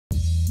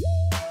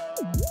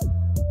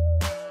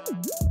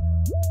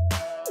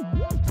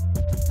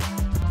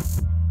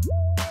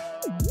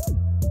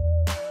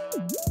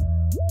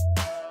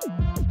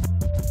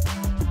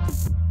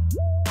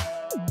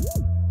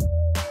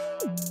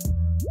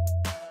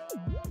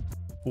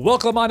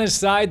Welcome on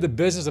inside the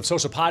Business of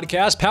Social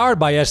podcast powered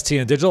by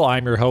STN Digital.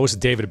 I'm your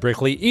host, David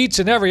Brickley. Each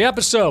and every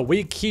episode,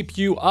 we keep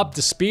you up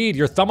to speed,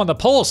 your thumb on the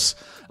pulse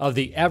of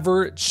the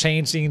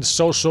ever-changing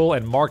social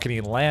and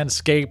marketing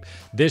landscape.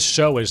 This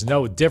show is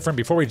no different.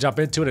 Before we jump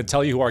into it and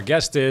tell you who our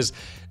guest is,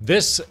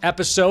 this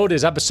episode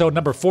is episode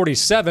number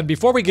 47.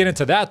 Before we get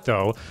into that,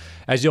 though,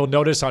 as you'll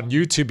notice on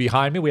YouTube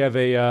behind me, we have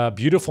a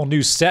beautiful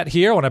new set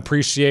here. I want to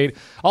appreciate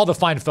all the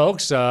fine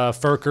folks,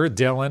 Furker,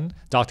 Dylan,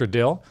 Dr.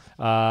 Dill.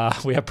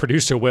 We have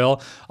producer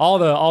Will,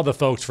 all the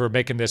folks for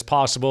making this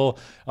possible.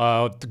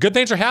 Good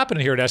things are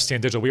happening here at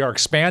STN Digital. We are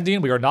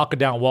expanding. We are knocking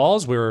down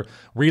walls. We're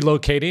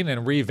relocating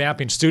and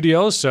revamping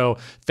studios. So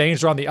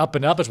things are on the up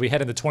and up as we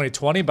head into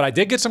 2020. But I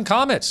did get some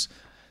comments,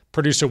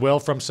 producer Will,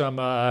 from some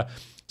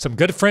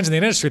good friends in the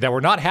industry that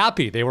were not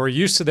happy. They were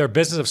used to their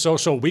Business of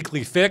Social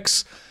weekly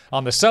fix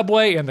on the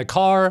subway, in the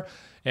car,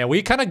 and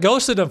we kind of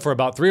ghosted them for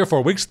about 3 or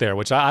 4 weeks there,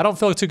 which I don't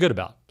feel too good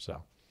about.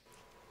 So.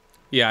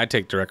 Yeah, I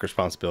take direct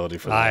responsibility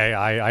for that.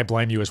 I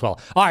blame you as well.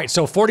 All right,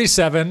 so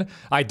 47.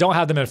 I don't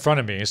have them in front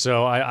of me.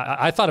 So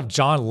I thought of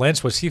John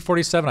Lynch. Was he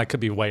 47? I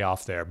could be way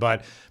off there.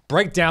 But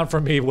break down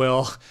for me,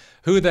 Will,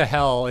 who the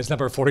hell is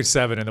number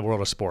 47 in the world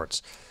of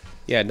sports?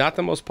 Yeah, not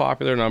the most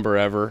popular number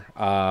ever.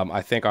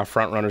 I think our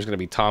front runner is going to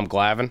be Tom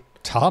Glavine.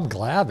 Tom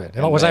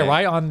Glavine. Was I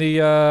right on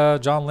the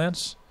John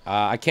Lynch?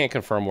 I can't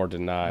confirm or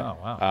deny. Oh,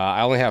 wow.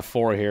 I only have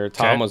 4 here.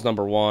 Tom was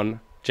number 1.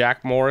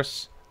 Jack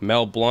Morris,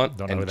 Mel Blount,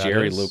 and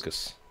Jerry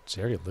Lucas.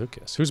 Jerry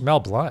Lucas. Who's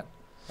Mel Blount?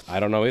 I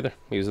don't know either.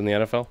 He was in the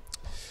NFL.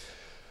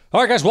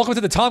 All right, guys, welcome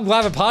to the Tom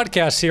Glavine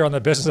podcast here on the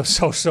Business of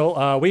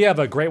Social. We have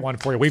a great one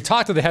for you. We've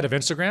talked to the head of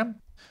Instagram.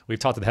 We've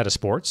talked to the head of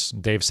sports,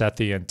 Dave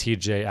Sethi and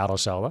TJ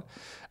Adosella.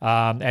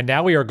 And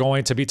now we are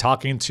going to be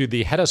talking to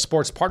the head of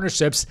sports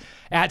partnerships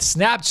at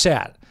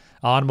Snapchat.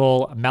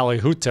 Anmol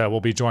Malhotra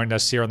will be joining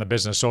us here on the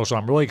Business Social.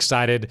 I'm really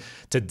excited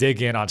to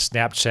dig in on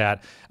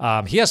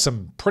Snapchat. He has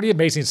some pretty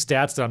amazing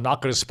stats that I'm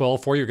not going to spoil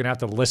for you. You're going to have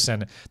to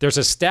listen. There's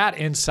a stat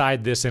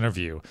inside this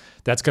interview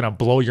that's going to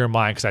blow your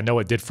mind because I know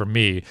it did for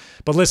me.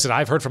 But listen,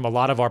 I've heard from a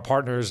lot of our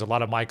partners, a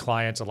lot of my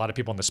clients, a lot of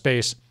people in the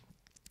space,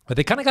 but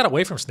they kind of got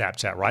away from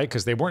Snapchat, right?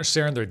 Because they weren't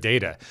sharing their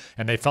data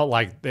and they felt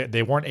like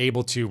they weren't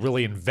able to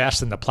really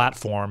invest in the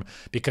platform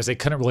because they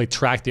couldn't really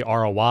track the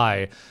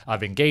ROI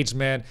of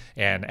engagement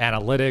and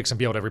analytics and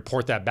be able to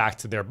report that back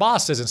to their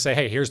bosses and say,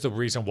 hey, here's the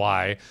reason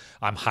why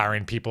I'm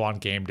hiring people on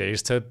game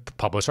days to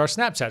publish our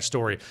Snapchat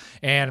story.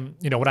 And,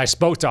 when I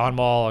spoke to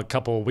Anmol a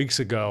couple of weeks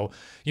ago,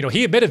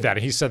 he admitted that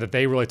and he said that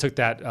they really took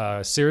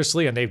that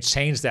seriously and they've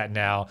changed that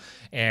now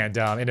and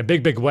in a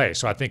big, big way.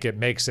 So I think it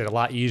makes it a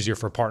lot easier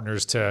for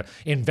partners to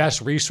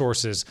invest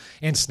resources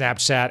in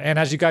Snapchat. And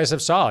as you guys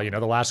have saw, the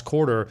last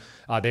quarter,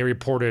 they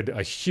reported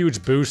a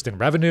huge boost in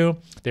revenue.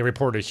 They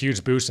reported a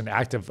huge boost in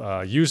active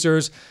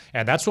users.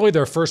 And that's really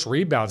their first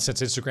rebound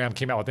since Instagram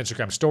came out with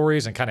Instagram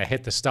stories and kind of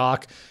hit the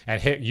stock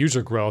and hit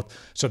user growth.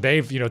 So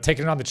they've,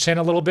 taken it on the chin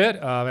a little bit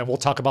and we'll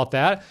talk about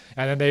that.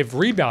 And then they've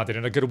rebounded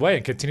in a good way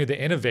and continue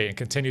to innovate and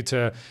continue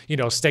to,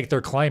 stake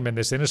their claim in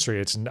this industry.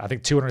 It's, I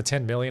think,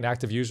 210 million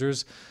active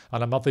users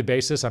on a monthly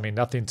basis. I mean,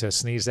 nothing to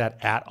sneeze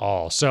at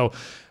all. So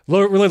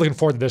really looking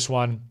forward to this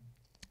one.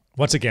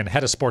 Once again,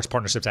 head of sports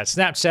partnerships at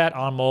Snapchat,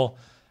 Anmol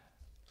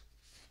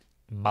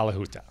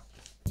Malhotra.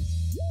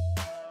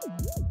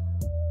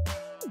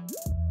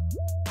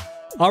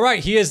 All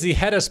right, he is the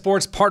head of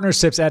sports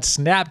partnerships at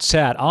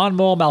Snapchat.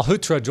 Anmol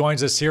Malhotra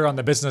joins us here on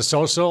the Business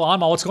Social.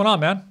 Anmol, what's going on,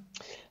 man?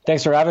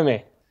 Thanks for having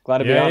me. Glad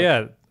to be on.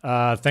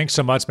 Yeah. Thanks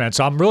so much, man.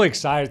 So I'm really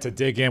excited to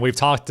dig in. We've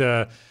talked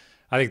to,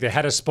 I think, the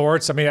head of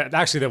sports. I mean,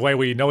 actually, the way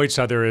we know each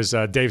other is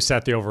Dave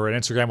Sethi over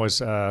at Instagram was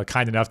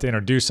kind enough to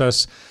introduce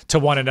us to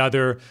one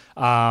another.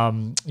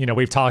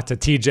 We've talked to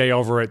TJ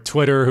over at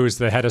Twitter, who's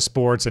the head of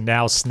sports, and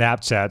now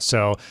Snapchat.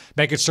 So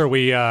making sure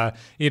we,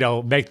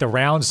 make the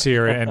rounds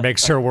here and make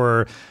sure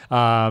we're,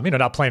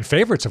 not playing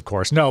favorites, of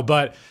course. No,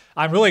 but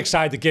I'm really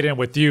excited to get in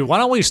with you. Why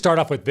don't we start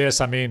off with this?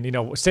 I mean,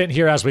 sitting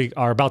here as we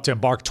are about to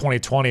embark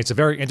 2020, it's a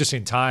very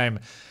interesting time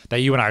that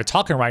you and I are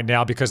talking right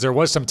now because there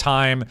was some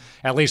time,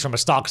 at least from a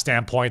stock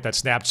standpoint, that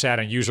Snapchat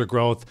and user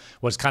growth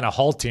was kind of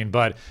halting.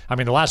 But I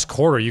mean, the last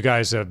quarter, you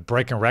guys are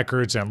breaking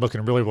records and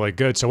looking really, really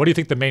good. So what do you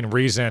think the main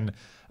reason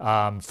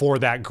for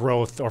that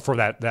growth or for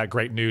that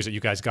great news that you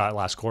guys got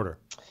last quarter?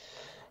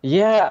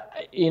 Yeah,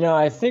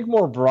 I think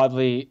more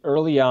broadly,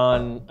 early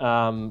on,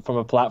 from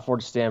a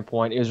platform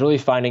standpoint, it was really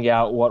finding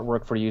out what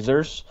worked for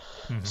users.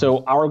 Mm-hmm.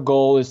 So our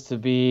goal is to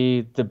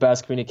be the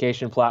best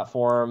communication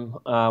platform.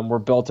 We're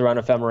built around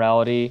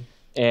ephemerality,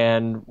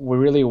 and we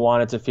really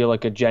want it to feel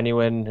like a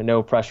genuine,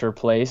 no-pressure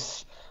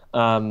place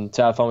to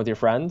have fun with your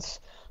friends.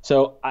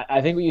 So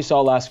I think what you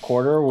saw last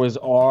quarter was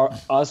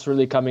us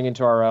really coming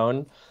into our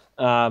own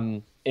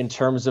in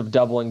terms of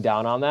doubling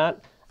down on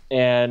that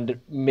and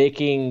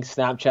making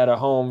Snapchat a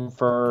home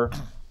for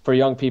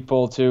young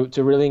people to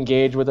really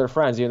engage with their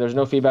friends. There's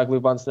no feedback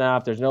loop on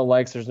Snap. There's no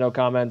likes. There's no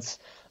comments.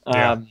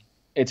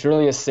 It's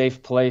really a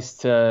safe place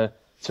to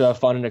have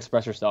fun and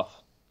express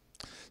yourself.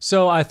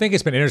 So I think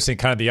it's been interesting,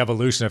 kind of the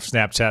evolution of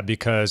Snapchat,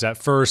 because at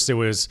first it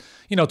was,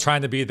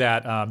 trying to be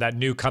that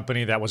new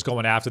company that was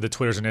going after the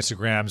Twitters and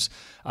Instagrams.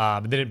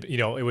 And then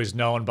it was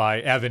known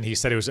by Evan. He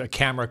said it was a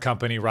camera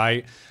company,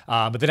 right?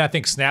 But then I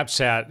think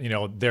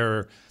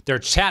Snapchat, their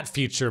chat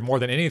feature, more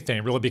than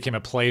anything, really became a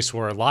place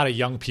where a lot of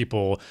young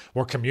people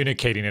were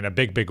communicating in a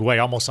big way,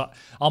 almost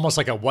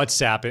like a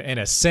WhatsApp in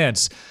a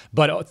sense.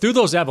 But through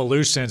those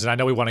evolutions, and I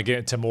know we want to get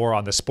into more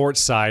on the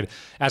sports side,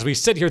 as we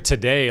sit here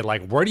today,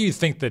 like, where do you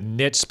think the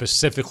niche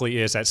specifically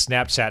is that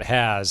Snapchat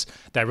has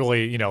that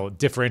really,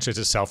 differentiates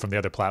itself from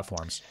the other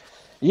platforms?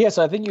 Yes,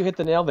 I think you hit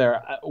the nail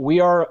there. We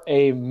are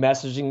a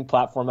messaging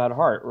platform at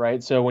heart,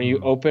 right? So when you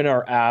open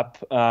our app,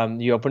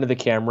 you open to the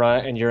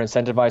camera and you're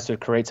incentivized to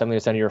create something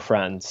to send to your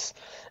friends.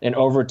 And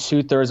over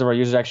 2/3 of our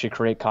users actually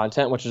create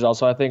content, which is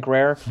also, I think,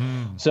 rare.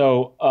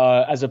 So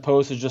as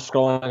opposed to just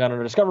scrolling on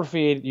a Discover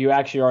feed, you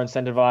actually are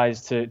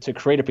incentivized to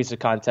create a piece of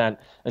content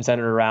and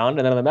send it around.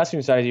 And then on the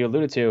messaging side, as you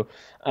alluded to,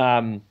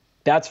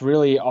 that's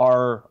really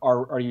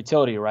our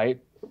utility, right?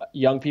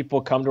 Young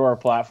people come to our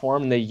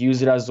platform and they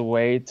use it as a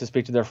way to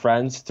speak to their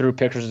friends through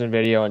pictures and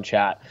video and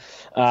chat.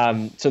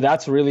 So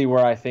that's really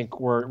where I think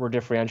we're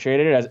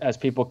differentiated as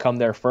people come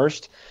there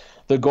first.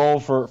 The goal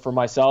for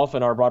myself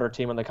and our broader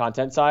team on the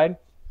content side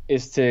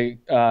is to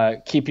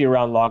keep you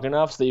around long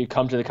enough so that you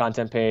come to the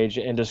content page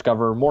and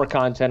discover more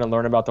content and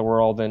learn about the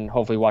world and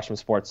hopefully watch some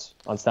sports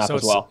on Snap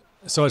as well.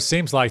 So it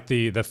seems like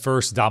the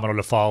first domino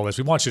to follow is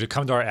we want you to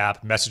come to our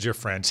app, message your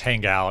friends,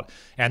 hang out,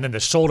 and then the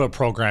shoulder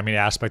programming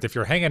aspect. If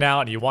you're hanging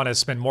out and you want to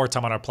spend more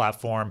time on our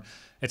platform,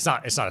 it's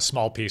not a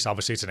small piece.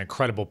 Obviously, it's an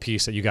incredible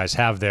piece that you guys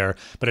have there.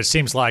 But it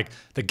seems like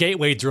the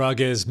gateway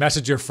drug is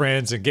message your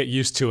friends and get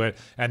used to it,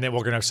 and then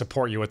we're going to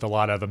support you with a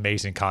lot of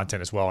amazing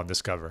content as well on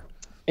Discover.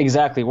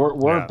 Exactly.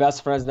 We're a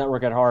best friends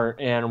network at heart,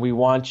 and we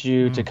want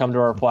you to come to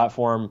our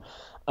platform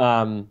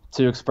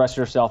to express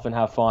yourself and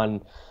have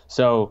fun.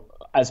 So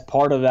as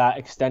part of that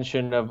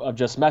extension of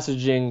just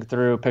messaging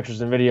through pictures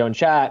and video and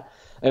chat,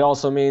 it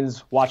also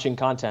means watching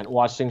content,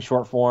 watching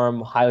short form,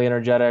 highly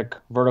energetic,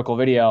 vertical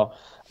video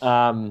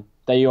that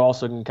you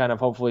also can kind of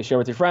hopefully share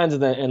with your friends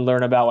and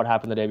learn about what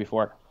happened the day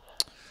before.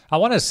 I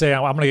want to say,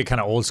 I'm going to get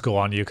kind of old school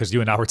on you because you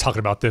and I were talking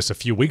about this a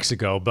few weeks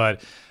ago,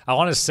 but I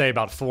want to say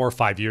about 4 or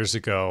 5 years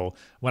ago,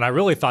 when I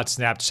really thought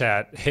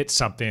Snapchat hit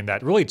something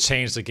that really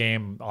changed the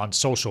game on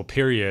social,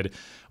 period,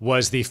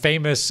 was the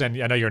famous,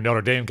 and I know you're a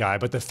Notre Dame guy,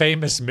 but the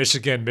famous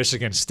Michigan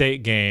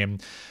State game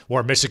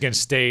where Michigan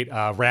State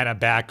ran it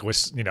back,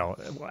 was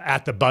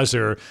at the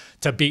buzzer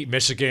to beat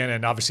Michigan,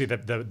 and obviously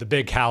the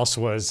big house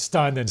was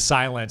stunned in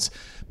silence.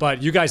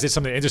 But you guys did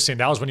something interesting.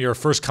 That was when you were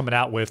first coming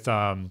out with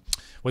kind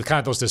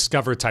of those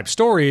Discover type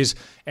stories,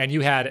 and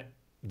you had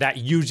that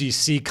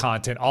UGC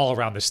content all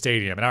around the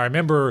stadium. And I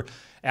remember,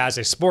 as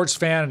a sports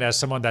fan and as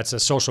someone that's a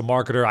social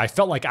marketer, I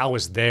felt like I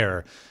was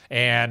there.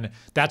 And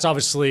that's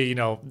obviously,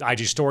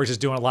 IG Stories is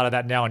doing a lot of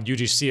that now, and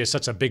UGC is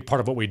such a big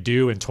part of what we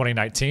do in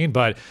 2019.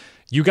 But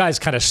you guys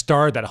kind of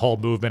started that whole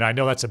movement. I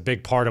know that's a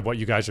big part of what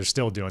you guys are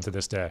still doing to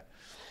this day.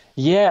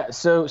 Yeah,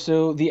 so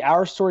the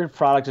Our Story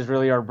product is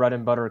really our bread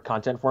and butter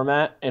content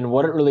format, and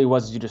what it really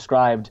was, as you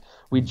described,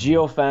 we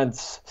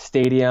geofence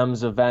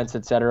stadiums, events,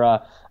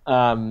 etc.,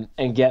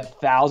 and get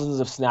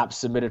thousands of snaps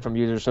submitted from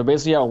users. So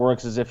basically, how it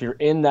works is if you're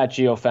in that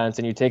geofence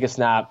and you take a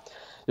snap,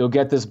 you'll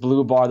get this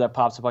blue bar that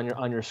pops up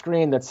on your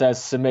screen that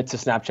says "Submit to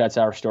Snapchat's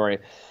Our Story."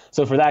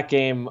 So for that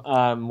game,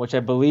 which I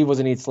believe was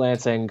in East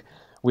Lansing,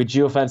 we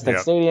geofenced that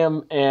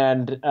stadium,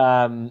 and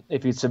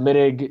if you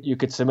submitted, you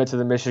could submit to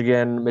the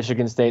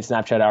Michigan State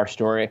Snapchat Our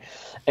Story.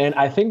 And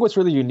I think what's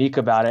really unique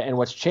about it, and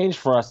what's changed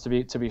for us,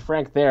 to be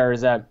frank, there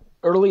is that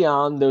early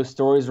on those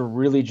stories were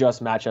really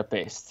just matchup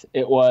based.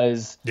 It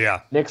was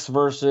Knicks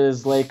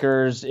versus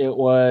Lakers, it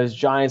was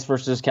Giants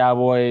versus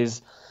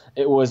Cowboys,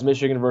 it was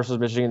Michigan versus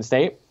Michigan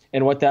State.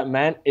 And what that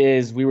meant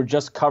is we were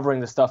just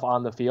covering the stuff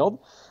on the field,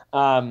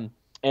 and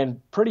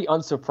pretty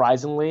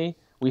unsurprisingly,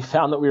 we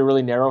found that we were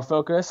really narrow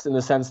focused in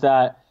the sense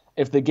that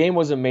if the game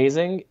was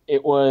amazing,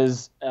 it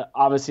was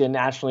obviously a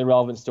nationally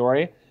relevant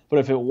story. But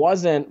if it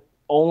wasn't,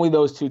 only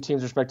those two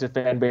teams' respective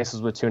fan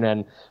bases would tune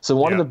in. So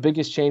one of the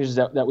biggest changes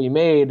that we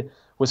made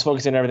was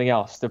focusing on everything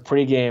else: the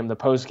pregame, the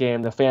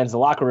postgame, the fans, the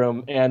locker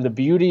room. And the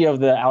beauty of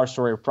the Our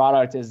Story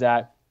product is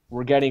that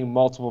we're getting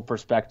multiple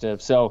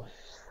perspectives. So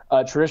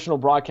a traditional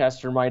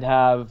broadcaster might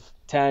have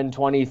 10,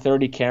 20,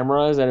 30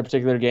 cameras at a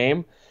particular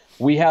game.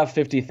 We have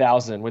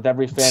 50,000, with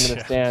every fan in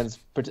the stands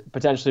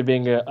potentially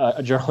being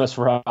a journalist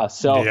for us.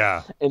 So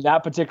in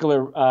that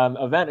particular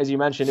event, as you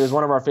mentioned, it was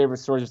one of our favorite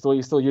stories.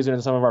 You still use it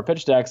in some of our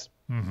pitch decks.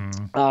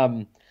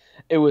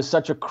 It was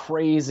such a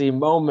crazy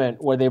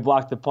moment where they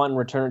blocked the punt and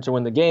returned to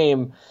win the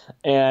game,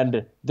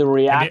 and the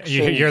reaction.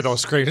 You hear those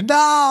screams,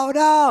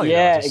 no.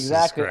 Yeah,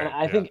 exactly. And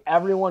I think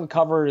everyone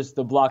covers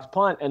the blocked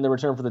punt and the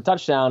return for the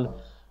touchdown.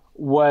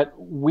 What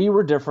we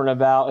were different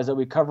about is that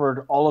we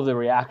covered all of the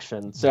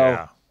reaction.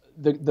 So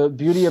the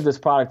beauty of this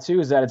product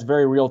too is that it's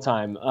very real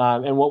time.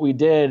 And what we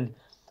did,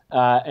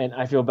 and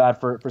I feel bad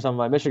for some of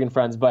my Michigan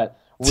friends, but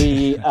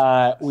we threw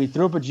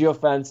up a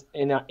geofence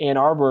in Ann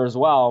Arbor as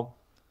well.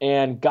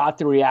 and got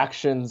the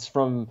reactions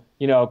from,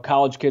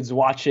 college kids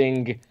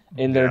watching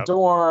in their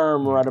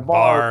dorm or at a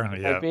bar,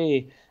 might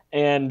be.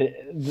 And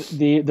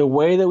the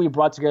way that we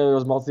brought together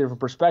those multi different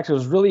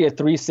perspectives was really a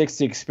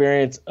 360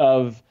 experience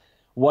of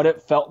what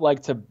it felt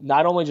like to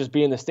not only just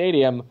be in the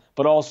stadium,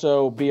 but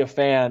also be a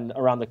fan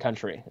around the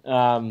country,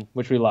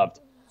 which we loved.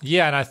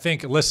 Yeah, and I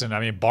think, listen, I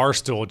mean,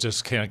 Barstool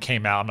just kind of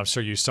came out. I'm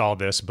sure you saw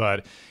this,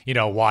 but,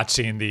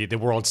 watching the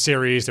World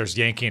Series, there's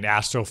Yankee and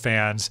Astro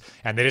fans,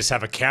 and they just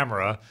have a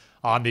camera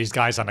on these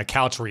guys on the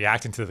couch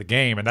reacting to the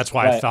game. And that's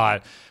why I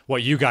thought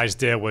what you guys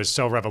did was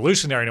so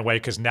revolutionary in a way,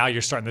 because now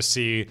you're starting to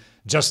see,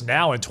 just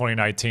now in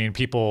 2019,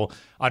 people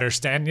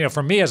understand.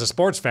 For me as a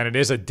sports fan, it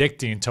is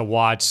addicting to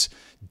watch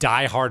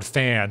diehard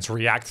fans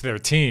react to their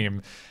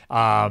team.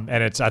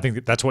 And I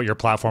think that's what your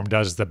platform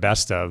does the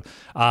best of.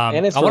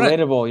 And it's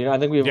relatable. I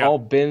think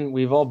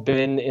we've all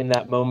been in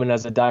that moment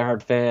as a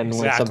diehard fan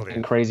when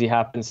something crazy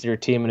happens to your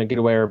team in a good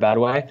way or a bad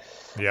way.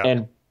 Yeah.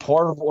 And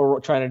part of what we're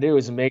trying to do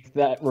is make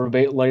that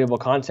relatable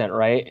content,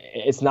 right?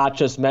 It's not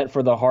just meant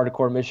for the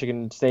hardcore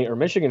Michigan State or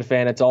Michigan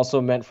fan. It's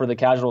also meant for the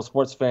casual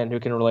sports fan who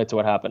can relate to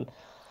what happened.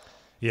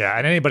 Yeah,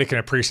 and anybody can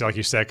appreciate, like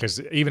you said, because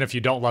even if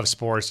you don't love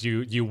sports,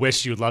 you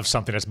wish you loved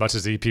something as much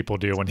as these people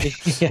do when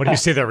when you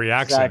see their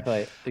reaction.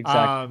 Exactly.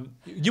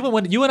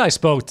 When you and I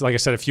spoke, like I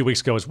said, a few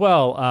weeks ago as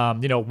well,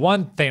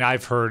 one thing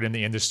I've heard in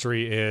the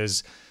industry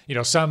is,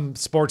 some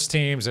sports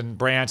teams and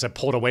brands have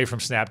pulled away from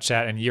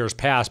Snapchat in years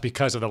past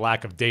because of the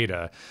lack of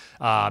data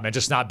and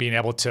just not being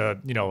able to,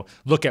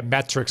 look at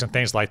metrics and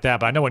things like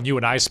that. But I know when you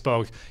and I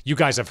spoke, you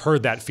guys have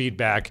heard that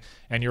feedback,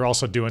 and you're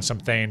also doing some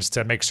things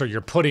to make sure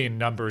you're putting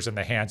numbers in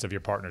the hands of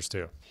your partners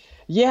too.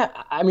 Yeah,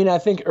 I mean, I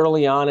think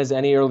early on, as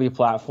any early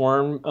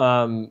platform,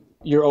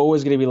 you're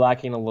always going to be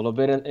lacking a little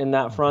bit in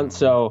that front. Mm-hmm.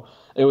 So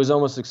it was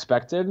almost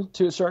expected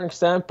to a certain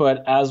extent.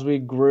 But as we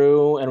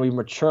grew and we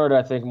matured,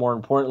 I think more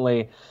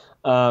importantly,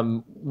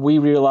 we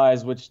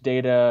realized which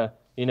data,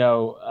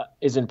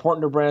 is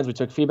important to brands. We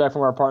took feedback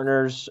from our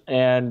partners,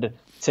 and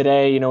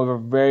today, we have a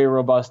very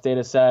robust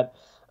data set.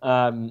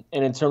 And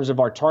in terms of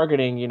our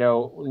targeting,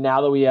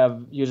 now that we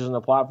have users on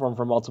the platform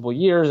for multiple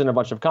years and a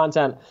bunch of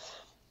content,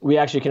 we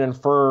actually can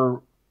infer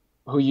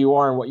who you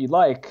are and what you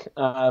like.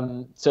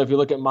 So if you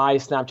look at my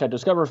Snapchat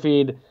Discover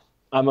feed,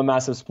 I'm a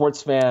massive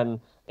sports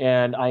fan,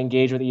 and I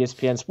engage with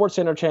ESPN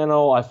SportsCenter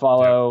channel. I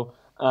follow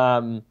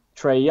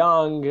Trae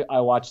Young.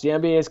 I watch the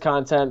NBA's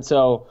content.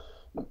 So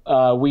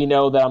we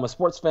know that I'm a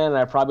sports fan, and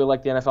I probably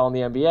like the NFL and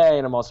the NBA,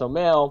 and I'm also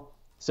male.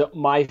 So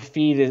my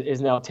feed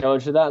is now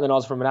tailored to that. And then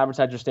also from an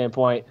advertiser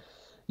standpoint,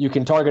 you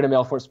can target a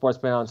male sports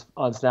fan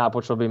on Snap,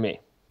 which will be me.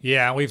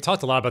 Yeah, we've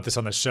talked a lot about this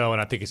on the show,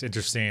 and I think it's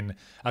interesting,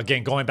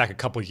 again, going back a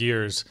couple of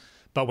years.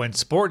 But when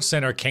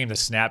SportsCenter came to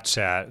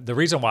Snapchat, the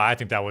reason why I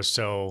think that was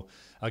so,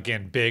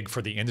 again, big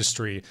for the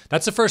industry,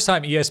 that's the first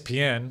time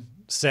ESPN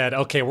said,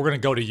 okay, we're going to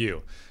go to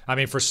you. I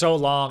mean, for so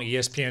long,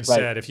 ESPN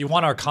said, if you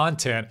want our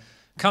content,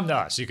 come to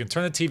us. You can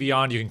turn the TV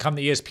on. You can come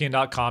to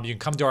ESPN.com. You can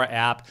come to our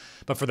app.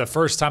 But for the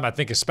first time, I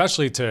think,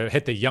 especially to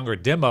hit the younger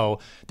demo,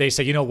 they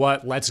say, you know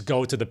what? Let's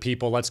go to the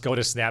people. Let's go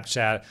to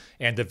Snapchat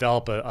and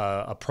develop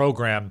a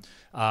program,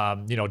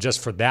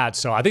 just for that.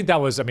 So I think that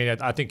was,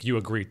 I think you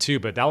agree too,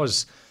 but that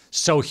was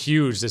so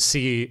huge to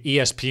see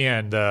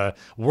ESPN, the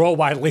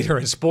worldwide leader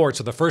in sports,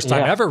 for the first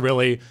time ever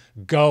really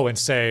go and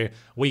say,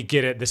 we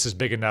get it. This is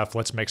big enough.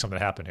 Let's make something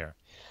happen here.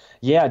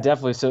 Yeah,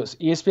 definitely. So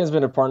ESPN's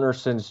been a partner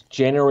since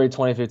January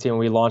 2015 when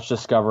we launched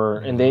Discover,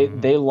 and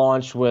they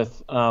launched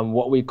with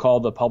what we call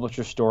the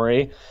Publisher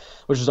Story,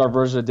 which is our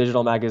version of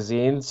digital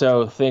magazine.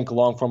 So think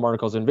long-form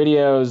articles and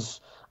videos,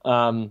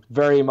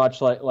 very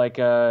much like some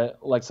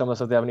of the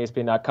stuff they have on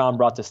ESPN.com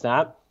brought to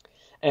Snap.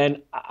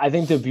 And I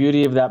think the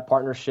beauty of that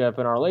partnership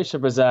and our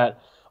relationship is that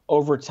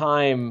over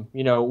time,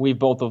 we've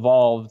both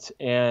evolved,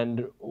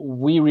 and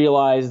we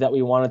realized that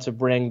we wanted to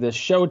bring this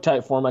show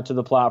type format to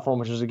the platform,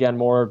 which is, again,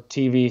 more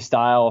TV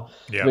style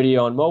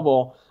video and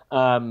mobile.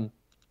 And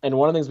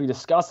one of the things we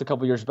discussed a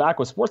couple years back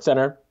was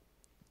SportsCenter,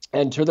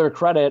 and to their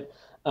credit,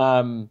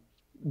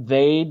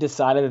 they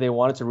decided that they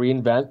wanted to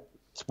reinvent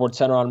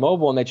SportsCenter on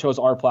mobile, and they chose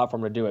our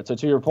platform to do it. So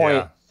to your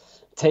point,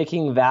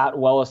 taking that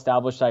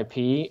well-established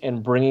IP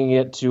and bringing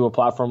it to a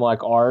platform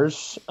like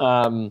ours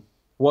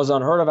was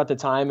unheard of at the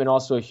time, and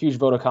also a huge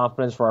vote of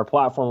confidence for our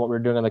platform, what we're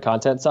doing on the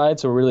content side.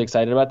 So we're really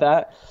excited about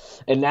that.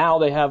 And now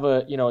they have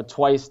a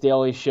twice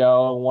daily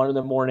show, one in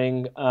the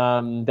morning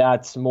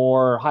that's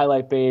more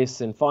highlight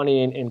based and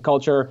funny and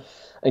culture.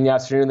 In the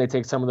afternoon, they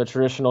take some of the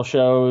traditional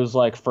shows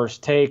like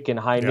First Take and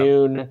High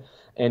Noon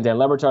and Dan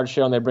Lebertard's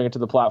show, and they bring it to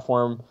the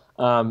platform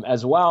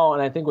as well.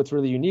 And I think what's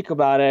really unique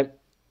about it,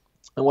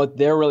 and what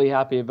they're really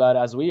happy about,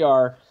 as we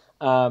are,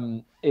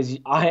 is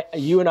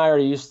you and I are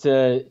used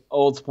to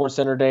old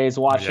SportsCenter days,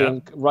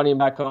 running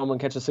back home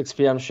and catch a 6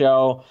 p.m.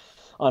 show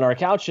on our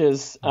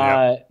couches.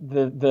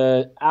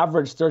 The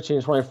average 13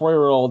 to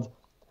 24-year-old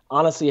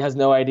honestly has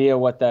no idea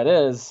what that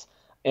is.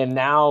 And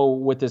now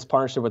with this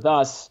partnership with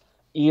us,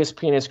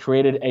 ESPN has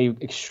created a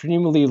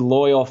extremely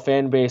loyal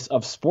fan base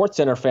of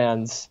SportsCenter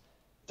fans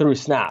through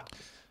Snap.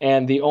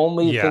 And the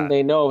only thing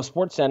they know of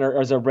SportsCenter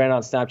is their brand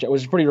on Snapchat,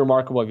 which is pretty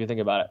remarkable if you think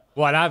about it.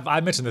 Well, and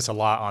I've mentioned this a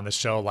lot on the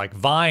show. Like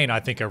Vine, I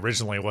think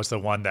originally was the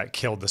one that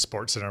killed the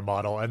SportsCenter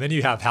model. And then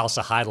you have House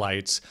of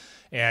Highlights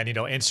and,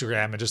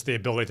 Instagram and just the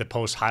ability to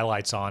post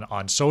highlights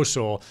on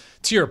social.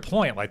 To your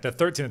point, like the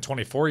 13 and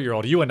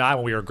 24-year-old, you and I,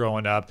 when we were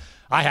growing up,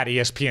 I had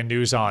ESPN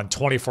News on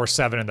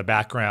 24/7 in the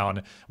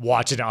background,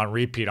 watching it on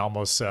repeat,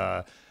 almost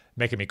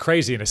making me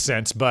crazy in a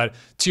sense. But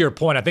to your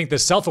point, I think the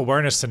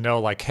self-awareness to know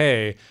like,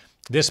 hey,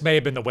 this may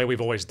have been the way we've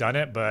always done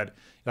it, but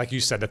like you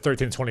said, the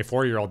 13 to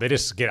 24-year-old, they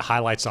just get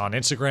highlights on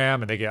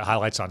Instagram and they get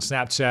highlights on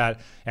Snapchat,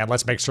 and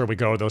let's make sure we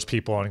go to those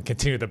people and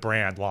continue the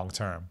brand long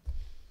term.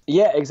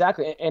 Yeah,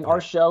 exactly. And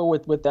our show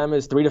with them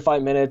is 3 to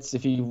 5 minutes.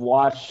 If you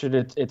watch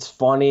it, it's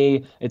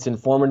funny, it's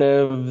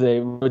informative.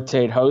 They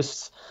rotate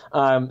hosts.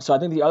 So I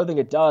think the other thing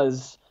it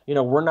does,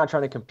 we're not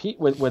trying to compete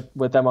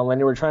with them on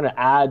linear. We're trying to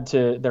add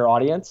to their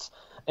audience.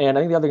 And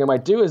I think the other thing it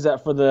might do is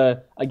that for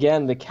the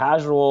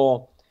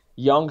casual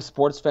young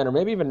sports fan, or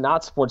maybe even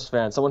not sports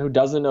fan, someone who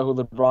doesn't know who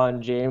LeBron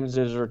James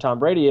is or Tom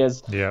Brady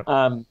is,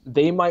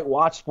 they might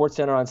watch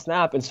SportsCenter on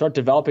Snap and start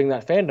developing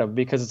that fandom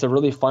because it's a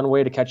really fun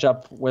way to catch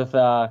up with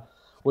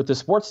the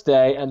sports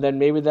day, and then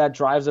maybe that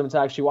drives them to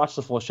actually watch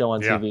the full show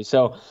on TV.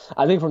 So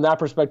I think from that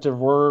perspective,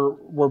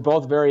 we're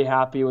both very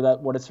happy with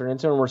what it's turned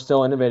into, and we're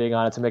still innovating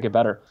on it to make it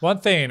better. One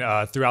thing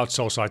throughout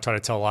social, I try to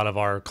tell a lot of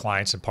our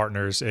clients and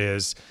partners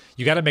is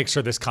you got to make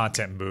sure this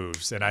content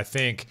moves, and I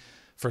think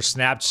for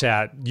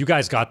Snapchat, you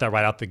guys got that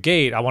right out the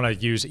gate. I want to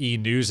use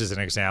E-News as an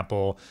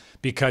example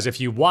because if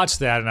you watch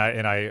that,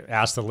 and I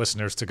ask the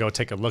listeners to go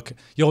take a look,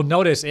 you'll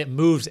notice it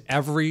moves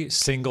every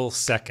single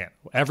second.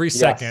 Every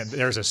second,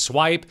 there's a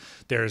swipe,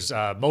 there's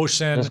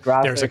motion,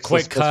 there's a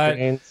quick cut.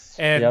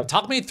 And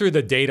talk me through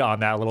the data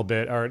on that a little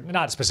bit, or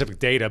not specific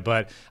data,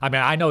 but I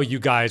mean, I know you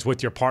guys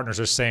with your partners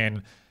are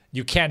saying,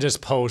 you can't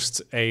just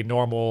post a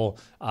normal,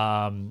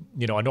 a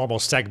normal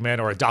segment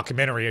or a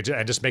documentary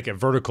and just make it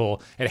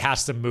vertical. It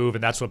has to move,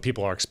 and that's what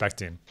people are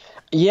expecting.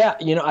 Yeah,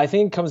 I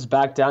think it comes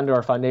back down to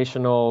our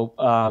foundational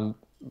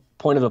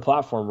point of the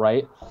platform,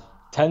 right?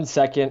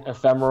 10-second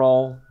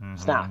ephemeral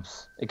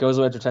snaps. It goes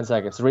away after 10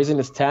 seconds. The reason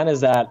it's 10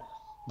 is that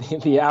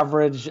the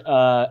average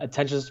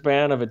attention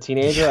span of a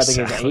teenager, I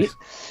think, is 8.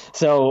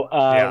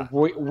 So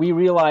we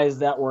realize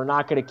that we're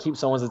not going to keep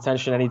someone's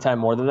attention anytime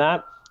more than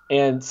that.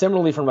 And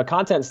similarly, from a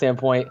content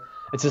standpoint,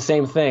 it's the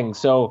same thing.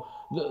 So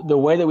the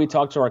way that we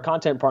talk to our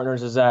content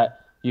partners is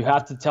that you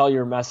have to tell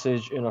your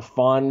message in a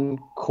fun,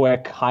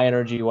 quick,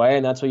 high-energy way.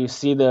 And that's why you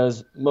see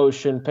those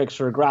motion,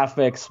 picture,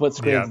 graphics, split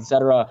screens, et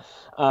cetera.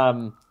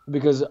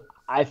 Because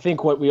I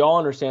think what we all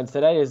understand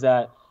today is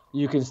that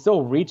you can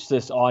still reach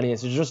this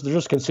audience. They're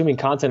just consuming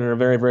content in a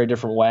very, very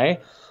different way.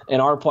 And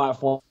our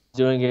platform is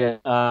doing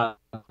it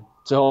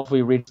to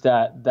hopefully reach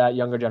that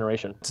younger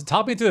generation. So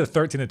talk me through the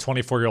 13 to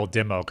 24-year-old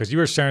demo, because you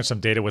were sharing some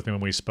data with me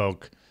when we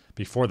spoke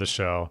before the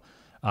show.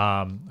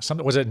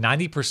 Was it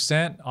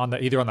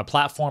 90% either on the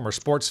platform or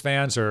sports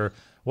fans, or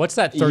what's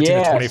that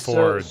 13 to 24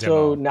 demo?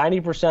 So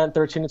 90%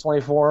 13 to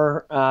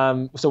 24.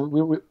 So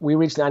we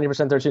reached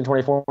 90% 13 to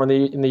 24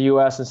 in the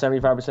US and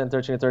 75%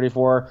 13 to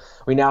 34.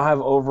 We now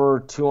have over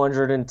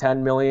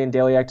 210 million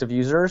daily active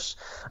users.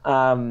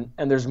 And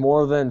there's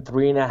more than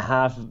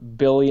 3.5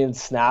 billion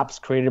snaps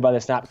created by the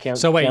Snap camera.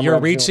 So wait, you're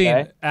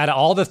reaching, out of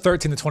all the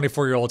 13 to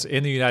 24-year-olds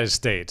in the United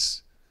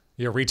States,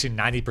 you're reaching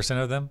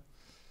 90% of them?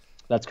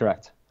 That's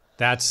correct.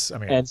 That's,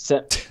 and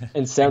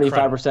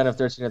 75% of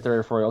 13 to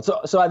 34-year-olds.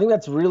 So I think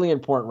that's really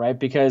important, right?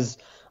 Because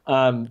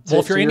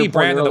if you're any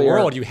brand in the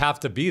world, you have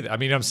to be there. I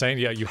mean, you know what I'm saying?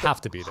 Yeah, you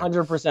have to be there.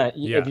 100%.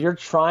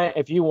 Yeah.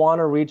 If you want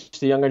to reach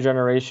the younger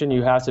generation,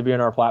 you have to be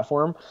on our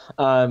platform.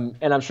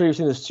 And I'm sure you've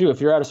seen this too. If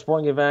you're at a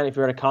sporting event, if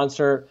you're at a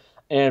concert,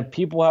 and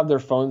people have their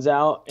phones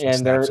out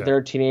and they're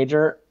a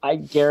teenager, I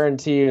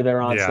guarantee you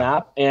they're on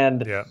Snap.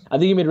 And I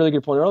think you made a really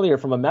good point earlier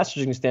from a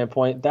messaging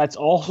standpoint. That's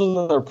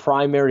also their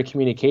primary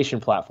communication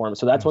platform.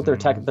 So that's what they're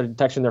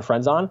texting their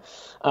friends on.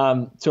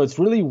 So it's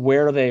really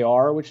where they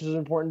are, which is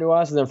important to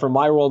us. And then for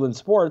my world in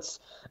sports,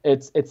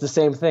 it's the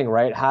same thing,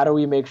 right? How do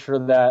we make sure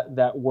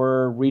that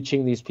we're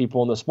reaching these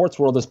people in the sports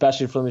world,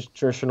 especially from the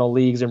traditional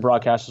leagues and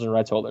broadcasters and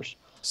rights holders?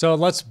 So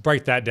let's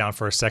break that down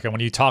for a second. When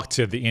you talk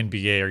to the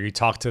NBA or you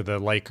talk to the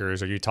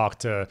Lakers or you talk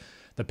to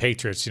the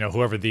Patriots,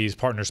 whoever these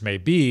partners may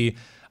be,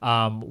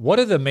 what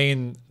are the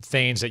main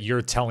things that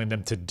you're telling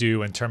them to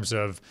do in terms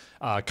of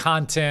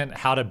content,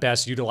 how to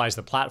best utilize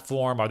the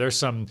platform? Are there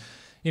some,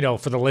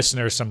 for the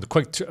listeners, some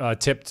quick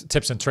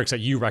tips and tricks that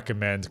you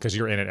recommend because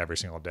you're in it every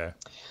single day?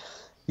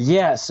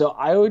 Yeah, so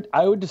I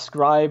would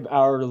describe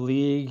our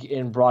league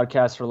and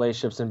broadcast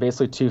relationships in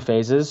basically 2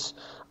 phases.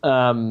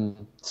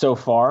 So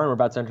far, and we're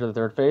about to enter the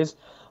 3rd phase.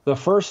 The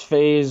first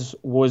phase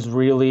was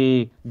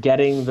really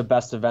getting the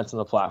best events on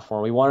the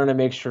platform. We wanted to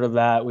make sure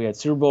that we had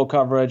Super Bowl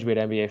coverage, we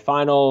had NBA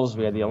Finals,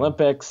 we had the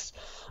Olympics,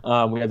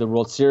 we had the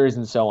World Series,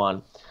 and so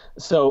on.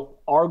 So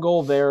our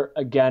goal there,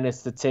 again,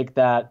 is to take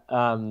that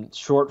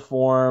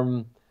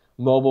short-form,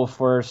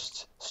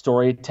 mobile-first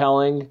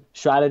storytelling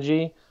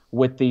strategy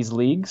with these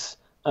leagues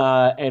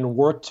and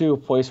work to a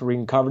place where we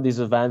can cover these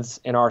events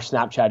in our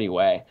Snapchatty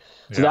way.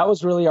 So that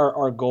was really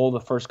our goal the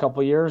first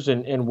couple of years,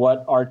 and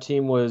what our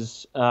team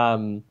was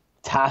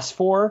tasked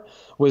for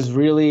was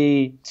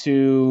really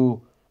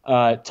to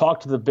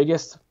talk to the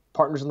biggest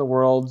partners in the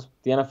world,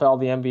 the NFL,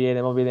 the NBA,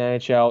 the MLB,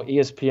 the NHL,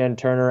 ESPN,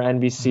 Turner,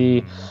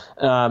 NBC,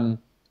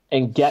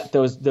 and get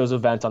those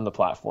events on the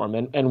platform.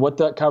 And what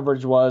that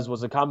coverage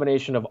was a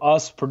combination of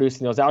us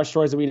producing those hour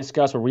stories that we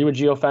discussed, where we would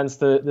geofence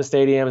the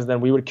stadiums, and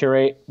then we would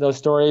curate those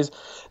stories.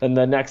 And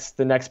the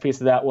next piece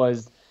of that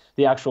was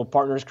the actual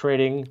partners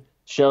creating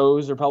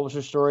shows or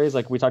publisher stories,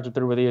 like we talked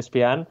through with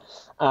ESPN.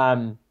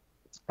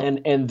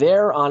 And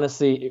there,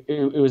 honestly,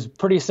 it was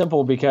pretty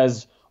simple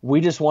because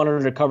we just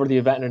wanted to cover the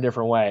event in a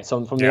different way.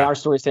 So from the hour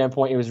story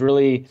standpoint, it was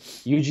really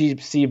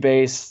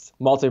UGC-based,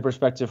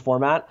 multi-perspective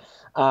format.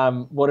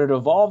 What it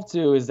evolved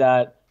to is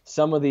that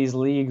some of these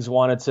leagues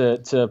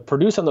wanted to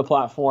produce on the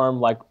platform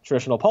like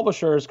traditional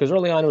publishers, because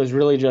early on it was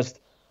really just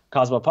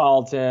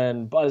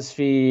Cosmopolitan,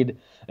 BuzzFeed,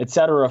 et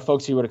cetera,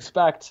 folks you would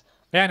expect.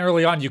 And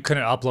early on, you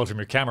couldn't upload from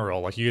your camera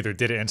roll. Like, you either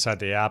did it inside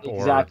the app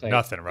or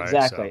nothing, right?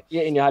 Exactly. So.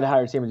 Yeah, and you had to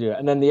hire a team to do it.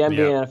 And then the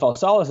NBA and NFL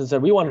saw us and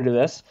said, we want to do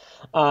this.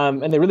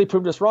 And they really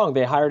proved us wrong.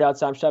 They hired out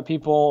Snapchat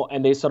people,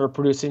 and they started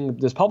producing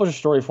this publisher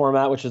story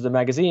format, which is the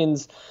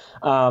magazines,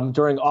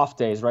 during off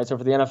days, right? So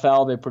for the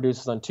NFL, they produce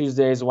this on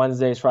Tuesdays,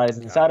 Wednesdays, Fridays,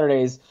 and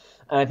Saturdays.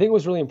 And I think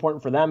what's really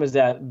important for them is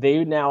that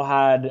they now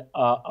had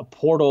a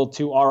portal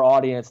to our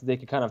audience that they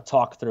could kind of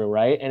talk through,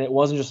 right? And it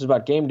wasn't just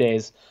about game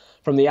days.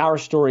 From the Our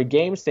Story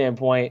game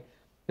standpoint,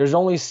 there's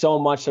only so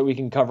much that we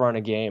can cover on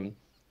a game.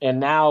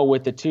 And now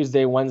with the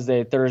Tuesday,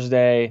 Wednesday,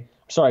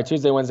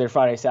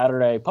 Friday,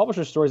 Saturday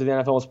publisher stories that the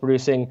NFL was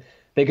producing,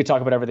 they could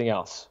talk about everything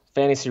else.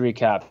 Fantasy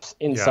recaps,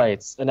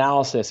 insights,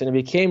 analysis. And it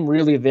became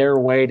really their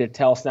way to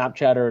tell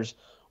Snapchatters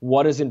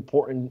what is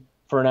important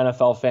for an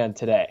NFL fan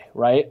today,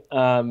 right?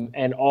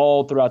 And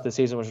all throughout the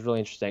season, which was really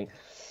interesting.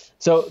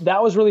 So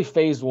that was really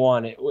phase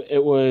one.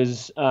 It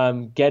was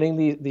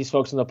getting these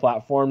folks on the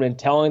platform and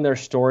telling their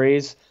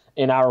stories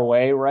in our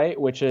way, right?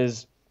 Which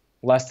is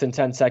less than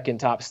 10-second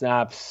top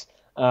snaps,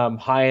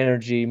 high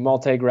energy,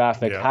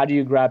 multi-graphic. How do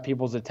you grab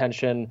people's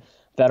attention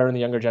that are in the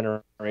younger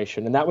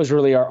generation? And that was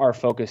really our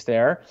focus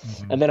there.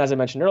 And then, as I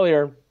mentioned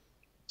earlier,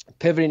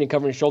 pivoting and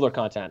covering shoulder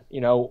content.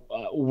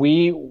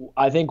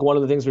 I think one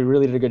of the things we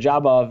really did a good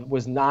job of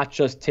was not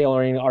just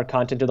tailoring our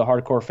content to the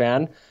hardcore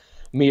fan,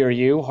 me or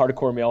you,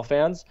 hardcore male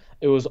fans.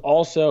 It was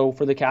also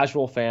for the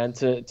casual fan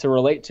to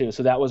relate to.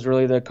 So that was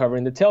really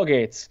covering the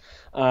tailgates,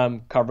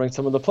 covering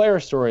some of the player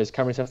stories,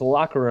 covering stuff in the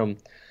locker room,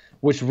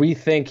 which we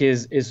think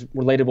is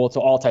relatable to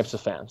all types of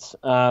fans.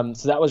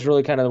 So that was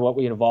really kind of what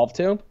we evolved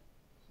to.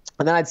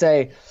 And then I'd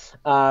say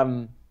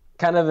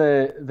kind of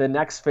the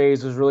next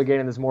phase was really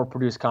getting this more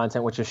produced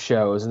content, which is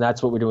shows. And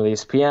that's what we do with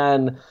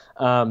ESPN.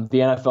 The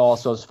NFL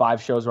also has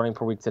 5 shows running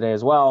per week today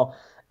as well.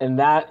 And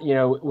that,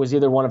 was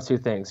either one of two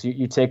things.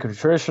 You take a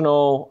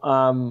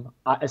traditional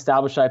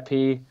established IP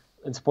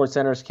in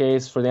SportsCenter's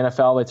case. For the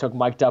NFL, they took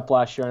Mic'd Up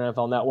last year on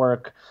NFL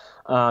Network.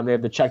 They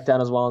have the check down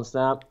as well on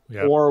Snap,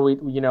 or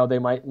they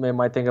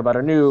might think about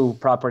a new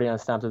property on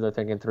Snap that they're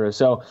thinking through.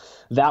 So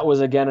that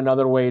was again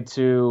another way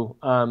to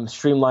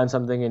streamline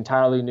something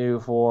entirely new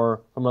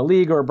from a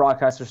league or a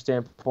broadcaster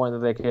standpoint that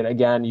they could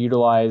again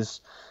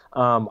utilize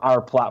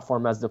our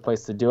platform as the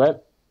place to do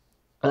it.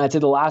 And I'd say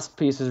the last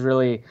piece is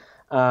really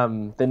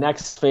the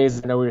next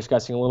phase. I know we were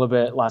discussing a little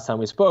bit last time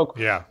we spoke.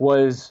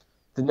 Was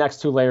the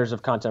next 2 layers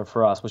of content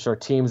for us, which are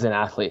teams and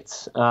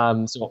athletes.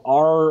 So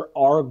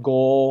our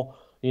goal.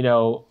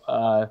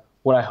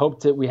 What I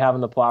hope that we have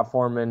on the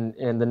platform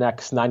in the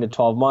next 9 to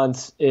 12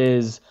 months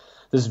is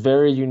this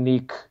very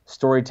unique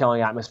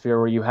storytelling atmosphere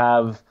where you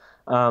have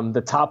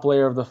the top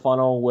layer of the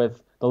funnel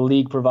with the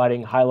league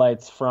providing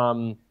highlights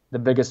from the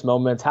biggest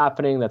moments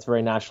happening that's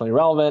very nationally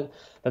relevant.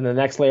 Then the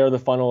next layer of the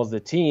funnel is the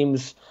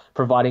teams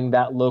providing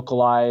that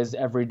localized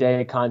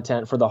everyday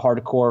content for the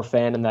hardcore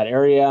fan in that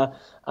area.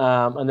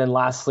 And then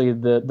lastly,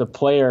 the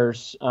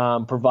players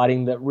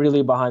providing that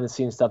really behind the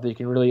scenes stuff that you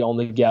can really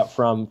only get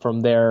from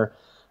their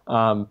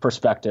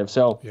perspective.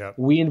 So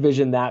we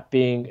envision that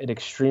being an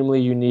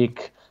extremely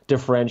unique,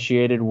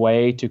 differentiated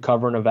way to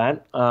cover an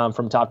event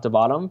from top to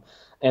bottom.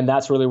 And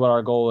that's really what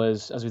our goal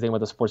is as we think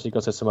about the sports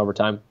ecosystem over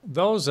time.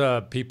 Those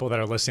people that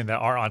are listening that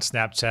aren't on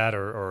Snapchat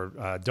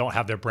or don't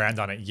have their brand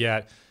on it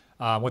yet,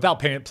 without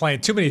playing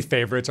too many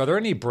favorites, are there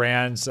any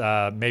brands,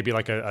 maybe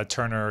like a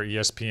Turner,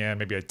 ESPN,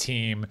 maybe a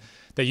team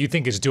that you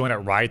think is doing it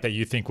right, that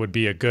you think would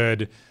be a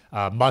good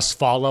must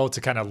follow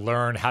to kind of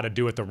learn how to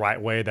do it the right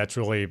way that's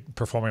really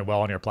performing well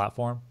on your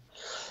platform?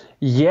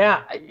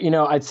 Yeah,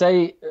 I'd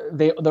say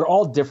they're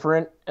all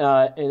different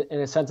in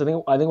a sense. I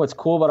think what's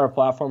cool about our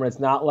platform, it's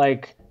not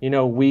like,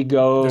 we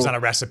go. There's not a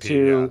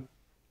recipe.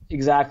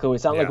 Exactly.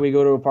 It's not like we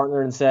go to a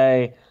partner and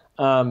say,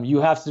 you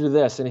have to do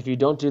this, and if you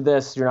don't do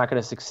this, you're not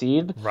going to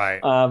succeed.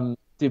 Right.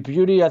 The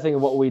beauty, I think,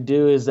 of what we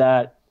do is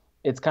that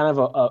it's kind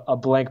of a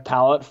blank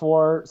palette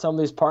for some of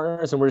these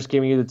partners, and we're just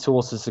giving you the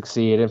tools to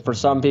succeed. And for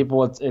some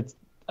people, it's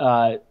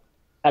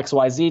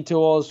XYZ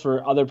tools.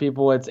 For other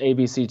people, it's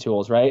ABC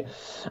tools, right?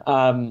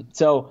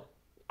 So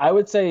I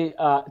would say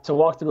to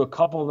walk through a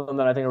couple of them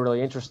that I think are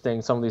really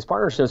interesting, some of these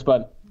partnerships,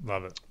 but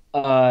Love it.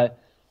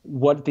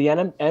 What the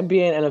NBA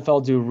and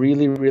NFL do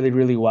really, really,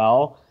 really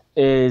well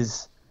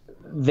is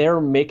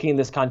they're making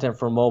this content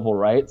for mobile,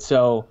 right?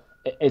 So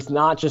it's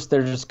not just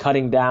they're just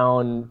cutting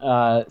down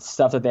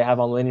stuff that they have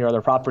on linear or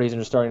other properties and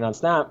just starting on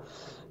Snap.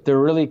 They're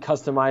really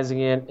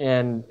customizing it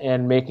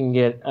and making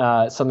it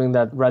something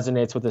that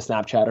resonates with the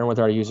Snapchat and with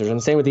our users.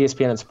 And same with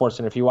ESPN and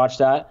SportsCenter. If you watch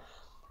that,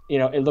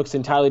 it looks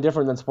entirely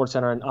different than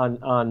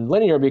SportsCenter on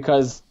linear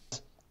because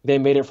they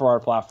made it for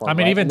our platform. I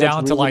mean, right? even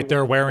down to really, like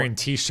they're wearing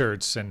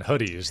T-shirts and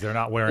hoodies. They're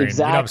not wearing,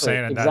 exactly, you know what I'm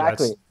saying? And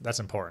exactly. That's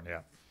important, yeah.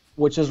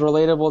 Which is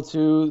relatable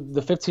to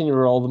the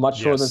 15-year-old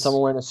much more than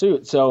someone wearing a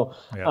suit. So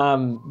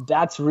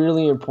that's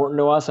really important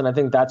to us. And I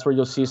think that's where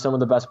you'll see some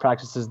of the best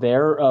practices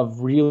there of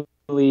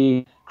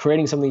really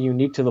creating something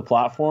unique to the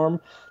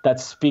platform that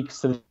speaks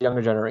to the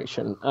younger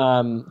generation.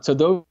 So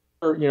those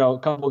are, a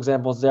couple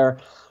examples there.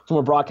 From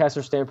a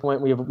broadcaster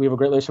standpoint, we have a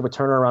great relationship with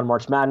Turner around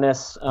March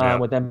Madness,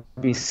 with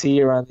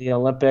NBC around the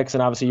Olympics,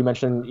 and obviously you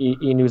mentioned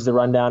E! News The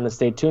Rundown, and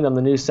stay tuned on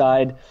the news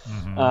side,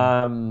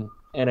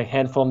 and a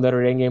handful of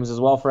Notre Dame games as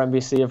well for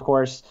NBC, of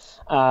course.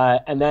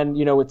 And then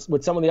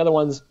with some of the other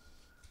ones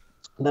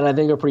that I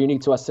think are pretty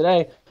unique to us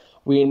today,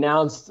 we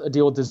announced a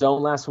deal with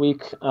DAZN last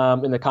week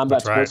in the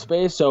combat sports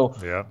space. So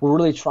we're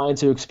really trying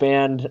to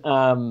expand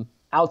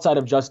outside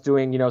of just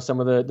doing, some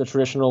of the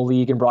traditional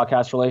league and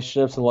broadcast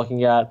relationships and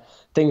looking at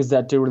things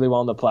that do really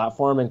well on the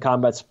platform. And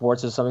combat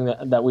sports is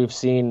something that we've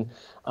seen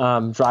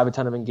drive a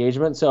ton of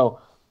engagement. So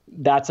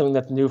that's something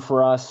that's new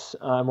for us.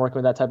 I'm working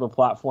with that type of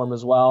platform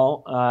as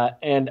well.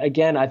 And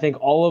again, I think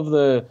all of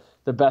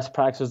the best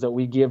practices that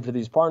we give to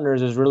these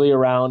partners is really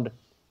around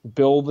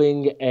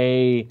building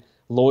a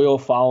loyal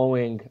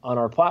following on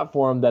our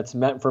platform that's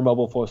meant for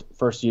mobile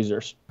first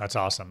users. That's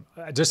awesome.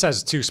 Just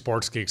as two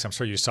sports geeks, I'm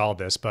sure you saw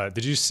this, but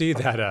did you see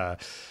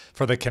that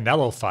for the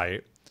Canelo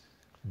fight,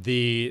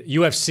 the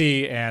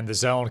UFC and the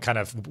Zone kind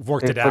of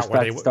worked it out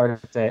where they started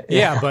it.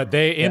 But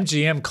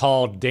MGM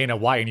called Dana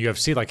White and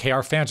UFC like, hey,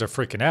 our fans are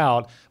freaking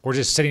out. We're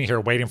just sitting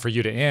here waiting for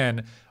you to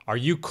end. Are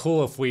you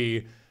cool if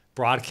we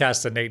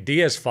broadcast the Nate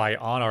Diaz fight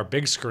on our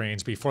big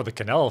screens before the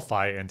Canelo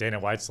fight? And Dana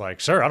White's like,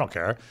 sure, I don't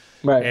care.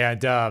 Right.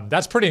 And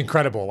that's pretty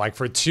incredible. Like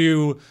for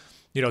two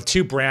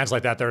brands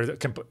like that, they're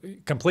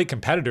complete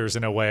competitors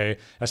in a way,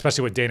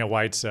 especially with Dana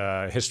White's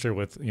history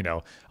with,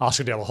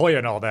 Oscar De La Hoya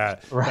and all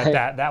that,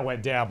 that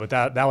went down. But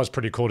that was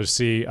pretty cool to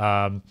see.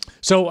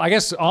 So I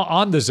guess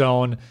on the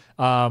Zone,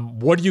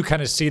 what do you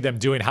kind of see them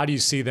doing? How do you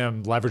see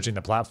them leveraging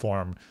the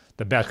platform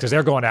the best? Because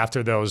they're going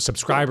after those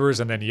subscribers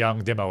and then young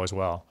demo as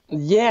well.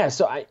 Yeah,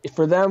 so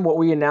for them, what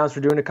we announced,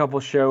 we're doing a couple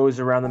shows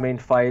around the main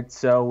fight.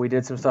 So we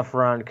did some stuff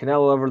around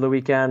Canelo over the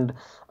weekend.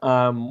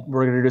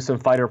 We're going to do some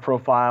fighter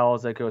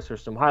profiles that goes through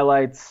some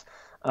highlights.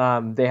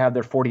 They have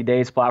their 40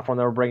 days platform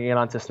that we're bringing it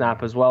onto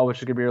Snap as well, which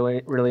is going to be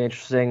really, really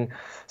interesting.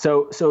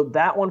 So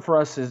that one for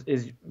us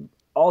is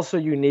also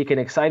unique and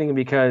exciting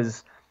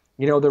because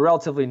they're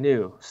relatively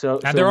new.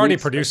 And they're already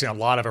producing a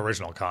lot of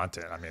original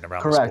content. I mean,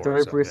 around correct. The sport, they're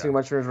already producing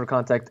much original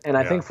content. And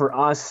I think for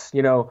us,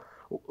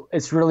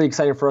 it's really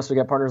exciting for us to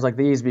get partners like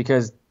these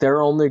because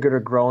they're only going to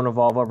grow and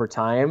evolve over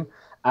time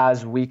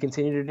as we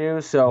continue to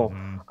do. So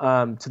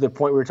to the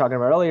point we were talking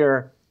about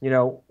earlier,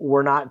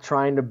 we're not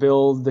trying to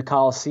build the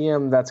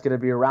Coliseum that's going to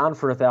be around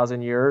for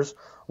 1,000 years.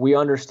 We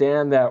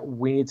understand that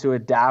we need to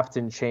adapt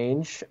and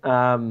change.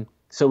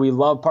 So we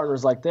love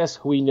partners like this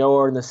who we know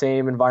are in the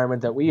same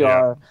environment that we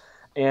are.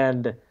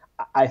 And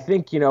I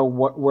think,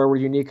 where we're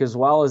unique as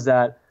well is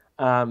that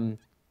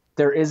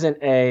there isn't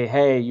a,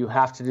 hey, you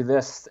have to do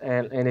this,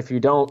 and if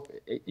you don't,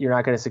 you're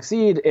not going to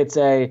succeed. It's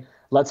a,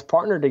 let's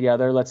partner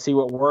together, let's see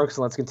what works,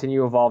 and let's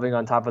continue evolving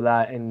on top of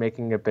that and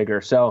making it bigger.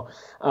 So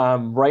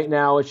right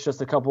now it's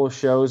just a couple of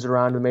shows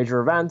around the major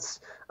events.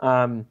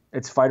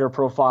 It's fighter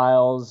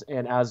profiles,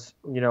 and as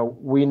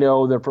we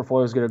know their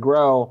portfolio is going to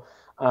grow,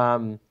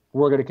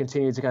 we're going to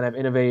continue to kind of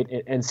innovate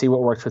and see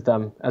what works with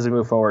them as we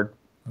move forward.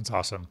 That's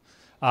awesome.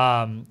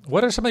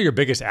 What are some of your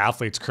biggest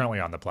athletes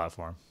currently on the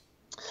platform?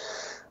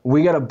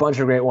 We got a bunch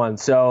of great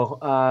ones. So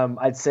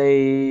I'd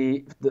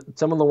say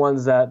some of the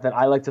ones that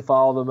I like to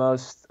follow the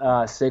most,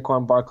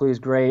 Saquon Barkley is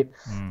great.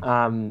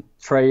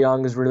 Trae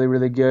Young is really,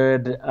 really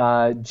good.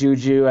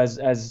 Juju,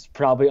 as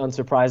probably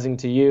unsurprising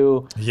to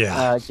you,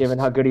 given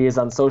how good he is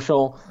on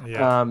social,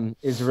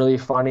 is really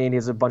funny, and he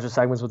has a bunch of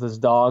segments with his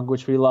dog,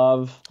 which we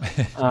love.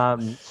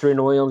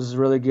 Serena Williams is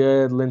really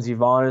good. Lindsey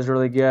Vonn is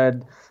really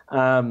good.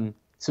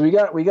 So we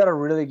got a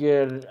really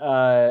good,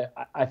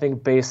 I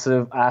think, base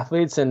of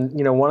athletes. And,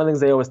 one of the things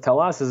they always tell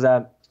us is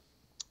that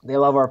they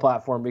love our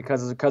platform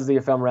because of the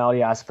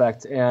ephemerality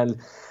aspect. And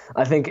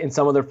I think in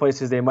some other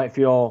places they might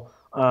feel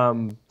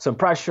some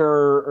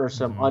pressure or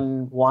some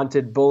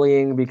unwanted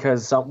bullying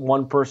because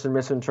one person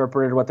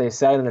misinterpreted what they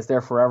said and it's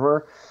there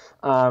forever.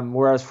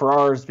 Whereas for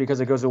ours, because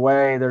it goes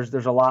away,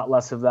 there's a lot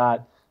less of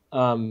that,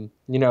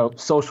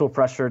 social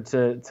pressure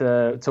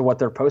to what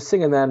they're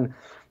posting. And then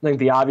I think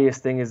the obvious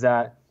thing is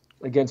that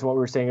again, to what we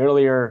were saying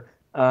earlier,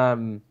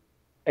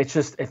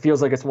 it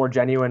feels like it's more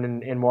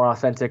genuine and more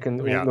authentic in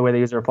the way they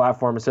use their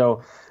platform.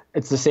 So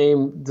it's the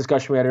same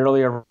discussion we had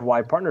earlier of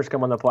why partners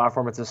come on the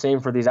platform. It's the same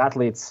for these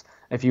athletes.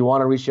 If you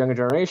want to reach the younger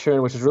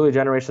generation, which is really a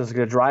generation that's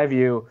going to drive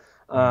you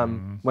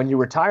when you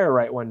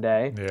retire one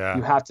day,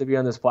 you have to be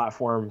on this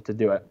platform to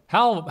do it.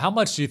 How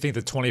much do you think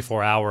the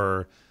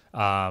 24-hour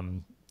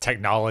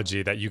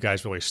technology that you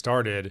guys really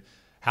started,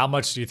 how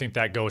much do you think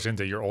that goes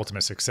into your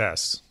ultimate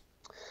success?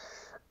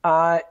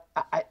 I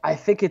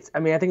think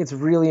it's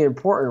really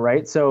important,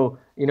 right? So,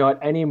 at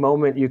any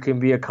moment you can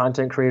be a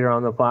content creator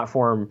on the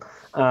platform,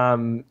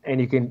 and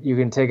you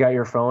can take out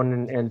your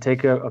phone and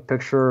take a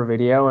picture or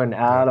video and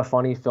add a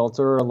funny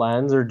filter or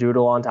lens or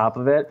doodle on top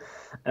of it,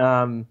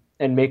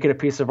 and make it a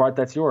piece of art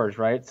that's yours,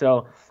 right?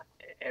 So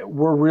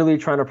we're really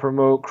trying to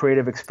promote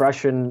creative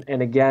expression.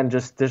 And again,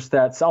 just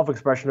that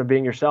self-expression of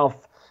being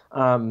yourself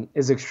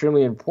is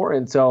extremely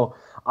important. So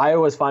I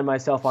always find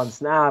myself on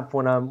Snap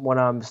when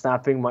I'm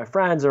snapping my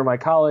friends or my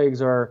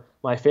colleagues or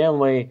my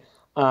family.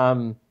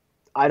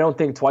 I don't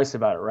think twice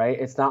about it, right?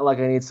 It's not like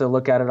I need to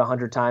look at it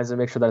 100 times and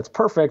make sure that it's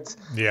perfect.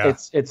 Yeah.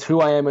 It's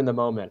who I am in the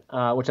moment,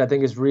 which I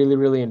think is really,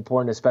 really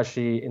important,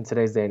 especially in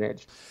today's day and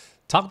age.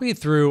 Talk me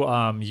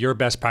through your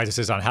best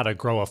practices on how to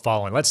grow a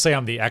following. Let's say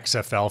I'm the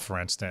XFL, for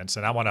instance,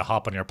 and I want to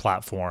hop on your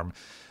platform.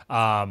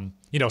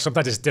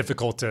 Sometimes it's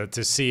difficult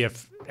to see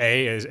if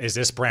is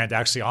this brand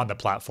actually on the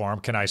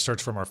platform? Can I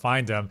search for them or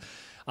find them?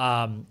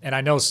 And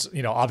I know,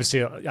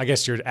 obviously, I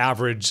guess your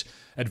average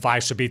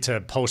advice would be to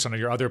post on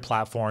your other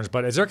platforms,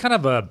 but is there kind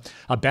of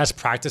a best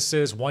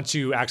practices once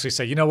you actually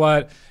say, you know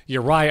what,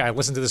 you're right, I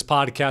listened to this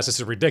podcast, this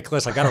is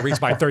ridiculous, I got to reach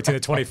my 13 to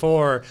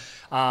 24.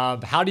 How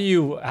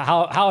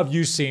have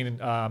you seen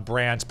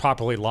brands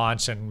properly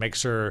launch and make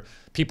sure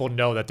people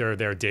know that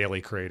they're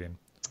daily creating?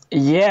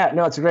 Yeah,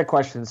 no, it's a great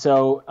question.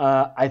 So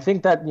I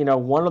think that,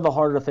 one of the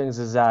harder things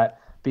is that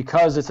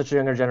because it's such a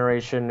younger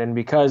generation and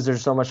because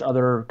there's so much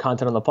other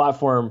content on the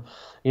platform,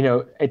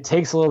 it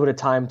takes a little bit of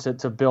time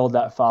to build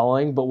that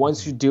following. But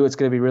once you do, it's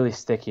going to be really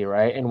sticky,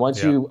 right? And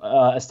once you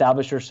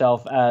establish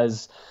yourself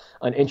as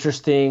an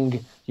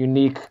interesting,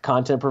 unique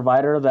content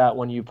provider that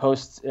when you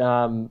post,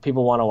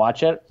 people want to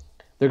watch it,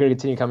 they're going to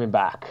continue coming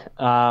back.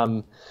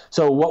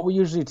 So what we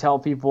usually tell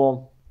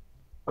people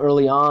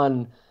early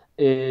on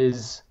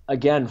is,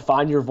 again,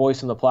 find your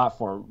voice on the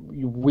platform.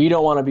 We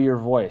don't want to be your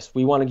voice.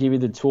 We want to give you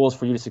the tools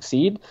for you to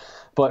succeed,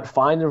 but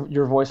find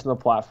your voice on the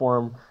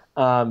platform.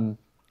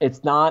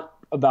 It's not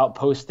about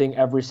posting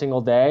every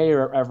single day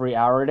or every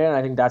hour a day, and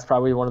I think that's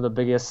probably one of the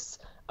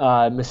biggest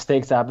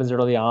mistakes that happens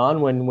early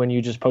on when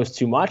you just post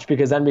too much,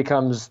 because then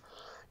becomes,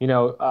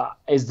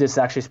 is this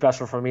actually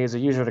special for me as a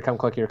user to come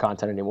click your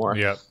content anymore?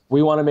 Yep.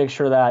 We want to make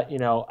sure that,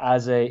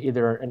 as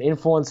either an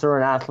influencer,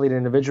 an athlete, an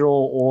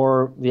individual,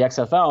 or the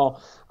XFL,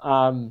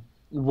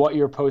 what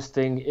you're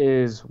posting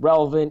is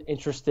relevant,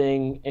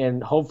 interesting,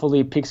 and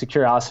hopefully piques the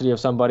curiosity of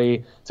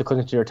somebody to click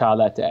into your tile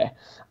that day.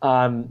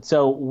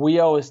 So we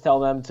always tell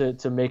them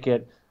to make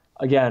it,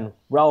 again,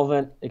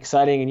 relevant,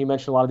 exciting. And you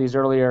mentioned a lot of these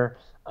earlier,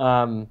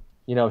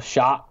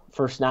 shot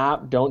for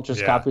Snap. Don't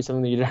just copy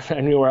something that you did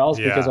anywhere else,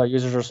 because our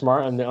users are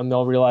smart and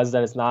they'll realize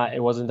that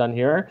it wasn't done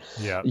here.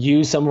 Yeah.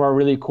 Use some of our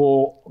really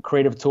cool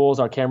creative tools,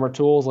 our camera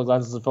tools, like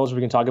lenses and filters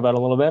we can talk about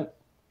a little bit.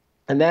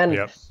 And then,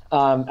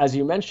 as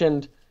you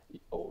mentioned,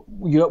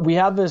 we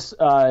have this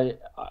a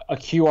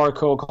QR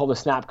code called the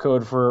Snap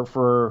code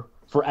for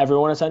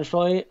everyone,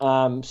 essentially.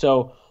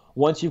 So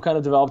once you've kind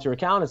of developed your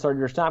account and started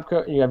your Snap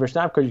code, you have your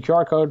Snap code, your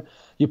QR code,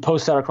 you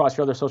post that across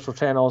your other social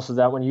channels so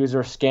that when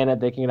users scan it,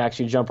 they can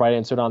actually jump right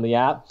into it on the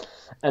app.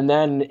 And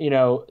then,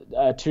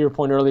 to your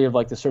point earlier of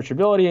like the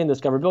searchability and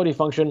discoverability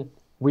function,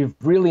 we've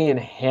really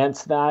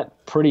enhanced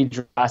that pretty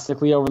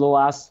drastically over the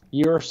last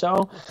year or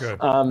so.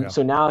 Good.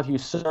 So now if you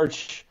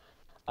search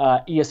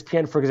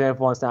ESPN, for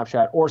example, on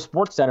Snapchat, or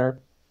SportsCenter,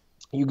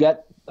 you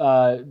get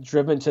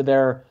driven to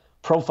their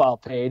profile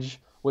page,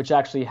 which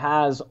actually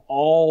has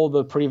all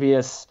the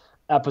previous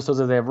episodes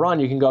that they've run.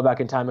 You can go back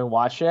in time and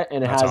watch it,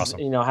 and it has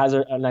awesome. Has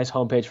a nice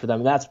homepage for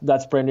them. And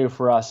that's brand new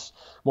for us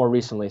more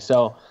recently.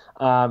 So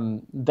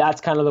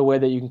that's kind of the way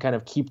that you can kind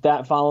of keep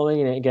that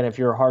following. And again, if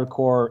you're a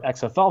hardcore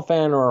XFL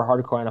fan or a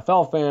hardcore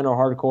NFL fan or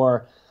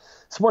hardcore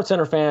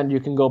SportsCenter fan, you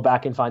can go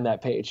back and find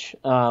that page,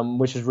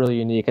 which is really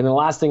unique. And the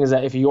last thing is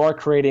that if you are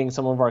creating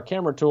some of our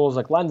camera tools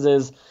like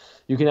lenses,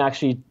 you can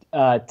actually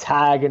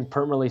tag and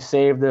permanently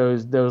save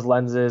those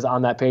lenses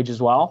on that page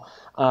as well.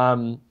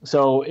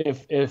 So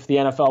if the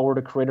NFL were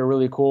to create a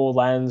really cool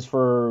lens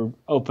for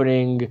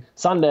opening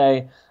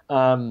Sunday,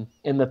 in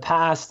the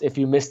past, if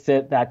you missed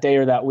it that day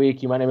or that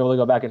week, you might not be able to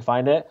go back and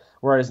find it.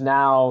 Whereas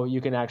now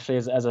you can actually,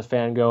 as a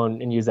fan, go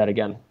and use that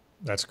again.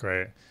 That's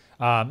great.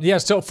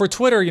 So for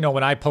Twitter,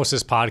 when I post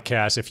this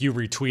podcast, if you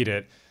retweet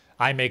it,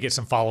 I may get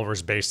some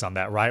followers based on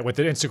that, right? With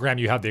the Instagram,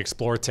 you have the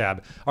Explore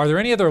tab. Are there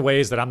any other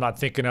ways that I'm not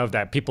thinking of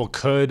that people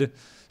could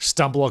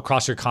stumble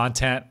across your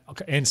content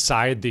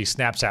inside the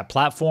Snapchat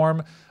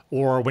platform?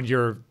 Or when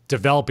you're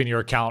developing your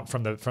account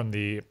from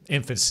the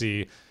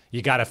infancy,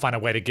 you got to find a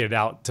way to get it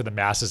out to the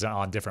masses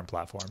on different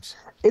platforms?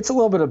 It's a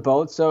little bit of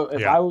both. So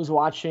if I was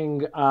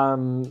watching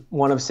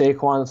one of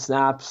Saquon's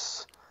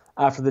snaps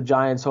after the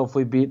Giants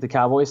hopefully beat the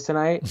Cowboys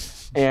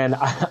tonight, and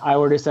I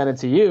were to send it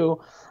to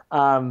you,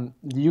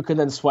 you can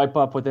then swipe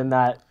up within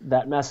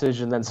that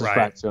message and then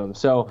subscribe to him.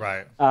 So,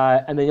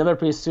 and then the other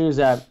piece too is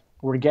that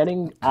we're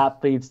getting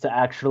athletes to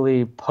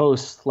actually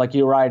post like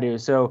you or I do.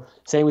 So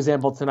same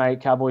example tonight,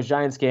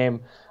 Cowboys-Giants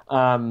game.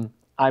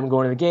 I'm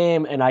going to the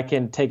game and I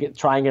can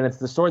try and get into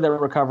the story that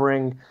we're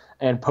covering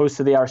and post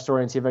to the Our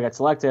Story and see if I get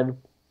selected.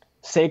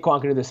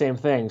 Saquon can do the same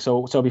thing.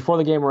 So before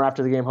the game or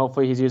after the game,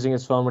 hopefully he's using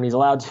his phone when he's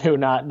allowed to,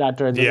 not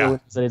during the game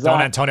that he's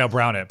Don't Antonio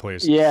Brown it,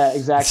 please. Yeah,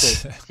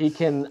 exactly. He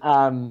can.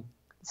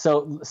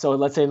 So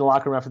let's say in the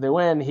locker room after they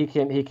win, he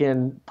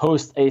can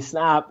post a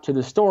snap to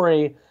the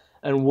story,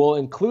 and we'll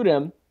include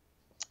him,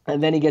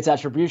 and then he gets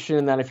attribution.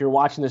 And then if you're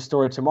watching the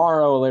story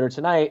tomorrow or later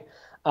tonight,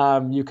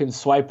 you can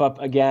swipe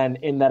up again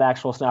in that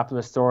actual snap in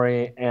the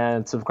story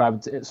and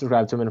subscribe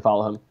to him and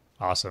follow him.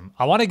 Awesome.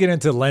 I want to get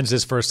into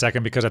lenses for a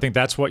second because I think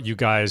that's what you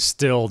guys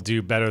still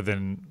do better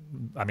than,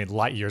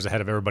 light years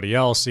ahead of everybody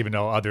else, even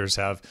though others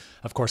have,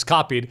 of course,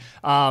 copied.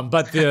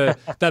 But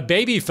the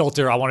baby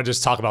filter, I want to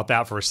just talk about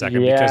that for a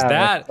second because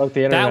that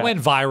went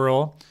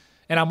viral.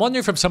 And I'm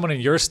wondering from someone in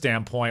your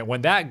standpoint,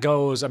 when that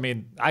goes,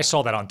 I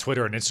saw that on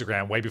Twitter and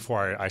Instagram way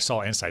before I saw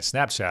Inside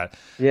Snapchat.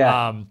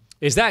 Yeah.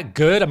 Is that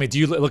good? Do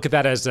you look at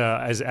that as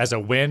a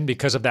win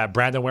because of that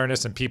brand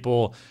awareness and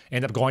people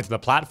end up going to the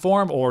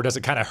platform, or does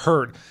it kind of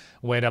hurt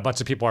when a bunch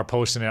of people are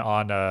posting it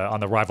on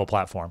the rival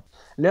platform?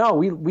 No,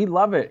 we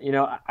love it.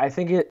 I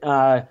think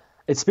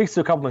it speaks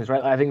to a couple things,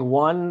 right? I think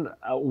one,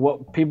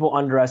 what people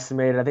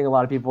underestimated, I think a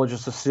lot of people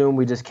just assume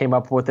we just came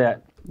up with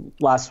it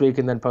last week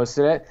and then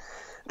posted it.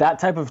 That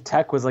type of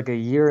tech was like a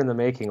year in the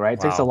making, right?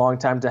 It takes a long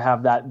time to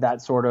have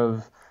that sort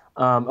of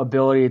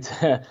ability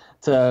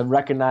to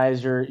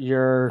recognize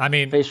your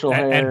facial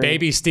hair. And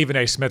baby Stephen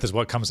A. Smith is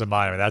what comes to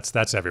mind.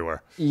 That's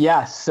everywhere.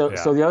 Yes. So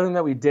the other thing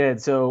that we did,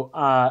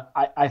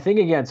 I think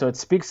again, so it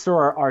speaks to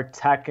our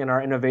tech and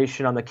our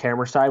innovation on the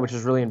camera side, which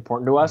is really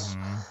important to us.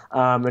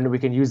 And we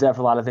can use that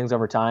for a lot of things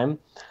over time.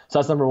 So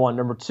that's number one.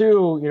 Number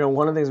two,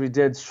 one of the things we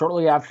did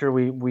shortly after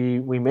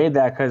we made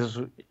that, because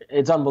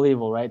it's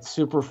unbelievable, right? It's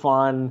super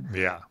fun.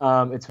 Yeah.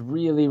 It's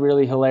really,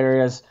 really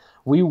hilarious.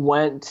 We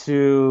went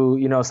to,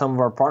 some of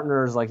our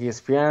partners like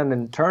ESPN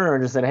and Turner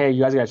and just said, hey,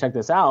 you guys got to check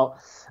this out.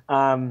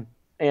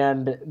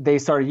 And they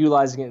started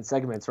utilizing it in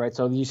segments, right?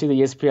 So you see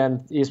the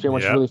ESPN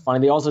which is really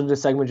funny. They also did a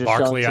segment just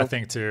Barkley, I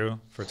think, too,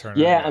 for Turner.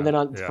 Yeah, and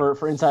then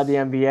for Inside the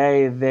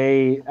NBA,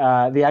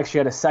 they actually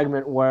had a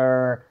segment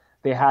where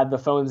they had the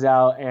phones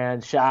out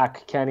and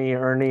Shaq, Kenny,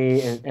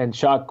 Ernie, and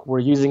Chuck were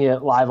using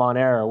it live on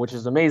air, which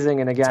is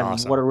amazing. And again,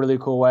 what a really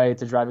cool way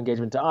to drive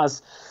engagement to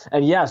us.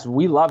 And yes,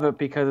 we love it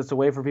because it's a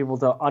way for people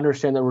to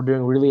understand that we're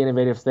doing really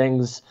innovative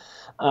things,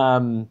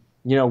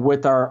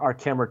 with our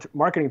camera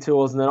marketing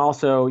tools, and then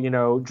also,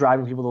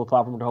 driving people to the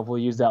platform to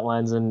hopefully use that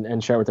lens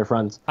and share with their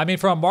friends.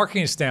 From a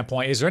marketing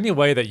standpoint, is there any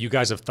way that you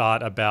guys have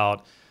thought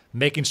about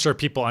making sure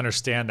people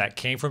understand that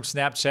came from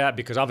Snapchat?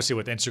 Because obviously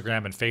with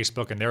Instagram and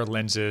Facebook and their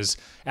lenses,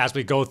 as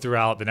we go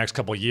throughout the next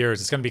couple of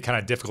years, it's going to be kind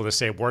of difficult to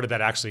say, where did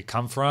that actually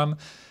come from?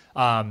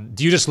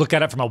 Do you just look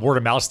at it from a word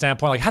of mouth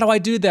standpoint? Like, how do I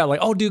do that?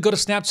 Like, oh, dude, go to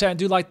Snapchat and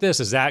do like this.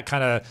 Is that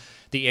kind of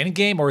the end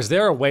game? Or is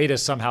there a way to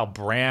somehow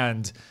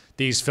brand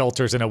these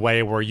filters in a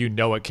way where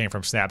it came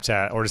from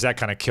Snapchat? Or does that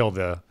kind of kill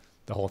the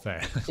whole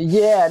thing?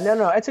 Yeah,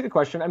 no, it's a good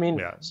question.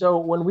 So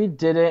when we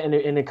did it and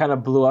it kind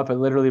of blew up, it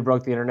literally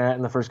broke the internet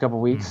in the first couple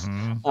of weeks.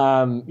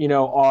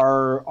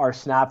 Our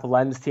Snap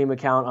Lens team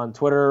account on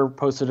Twitter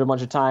posted a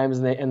bunch of times,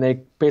 and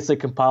they basically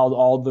compiled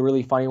all the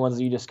really funny ones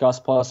that you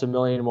discussed plus a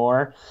million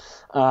more.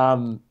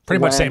 Pretty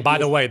much saying, by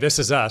the way, this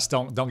is us.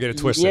 Don't get it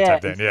twisted.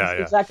 Type thing. Yeah,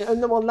 exactly.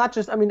 And well, not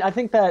just. I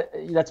think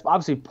that's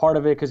obviously part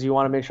of it because you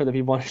want to make sure that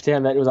people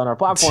understand that it was on our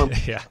platform.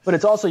 But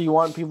it's also you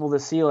want people to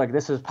see like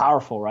this is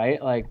powerful,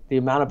 right? Like the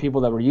amount of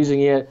people that were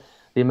using it,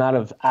 the amount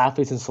of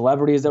athletes and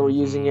celebrities that were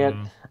using it,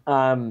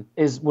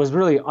 was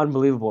really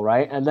unbelievable,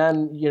 right? And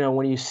then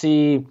when you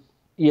see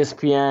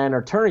ESPN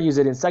or Turner use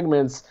it in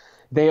segments,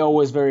 they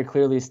always very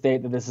clearly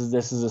state that this is a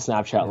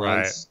Snapchat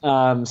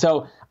lens.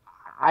 So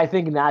I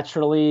think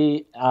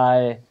naturally,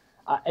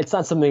 it's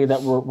not something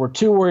that we're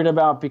too worried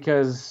about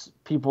because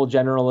people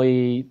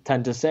generally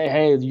tend to say,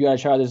 hey, you got to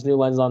try this new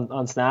lens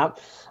on Snap.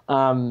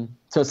 So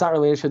it's not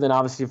really an issue. Then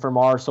obviously from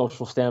our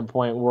social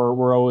standpoint,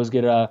 we're always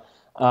going to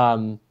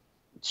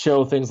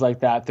show things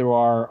like that through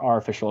our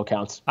official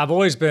accounts. I've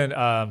always been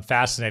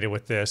fascinated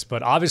with this,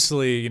 but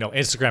obviously,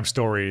 Instagram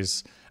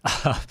stories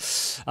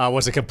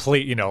was a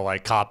complete,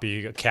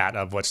 copycat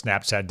of what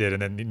Snapchat did.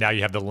 And then now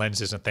you have the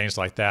lenses and things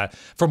like that.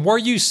 From where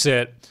you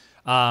sit,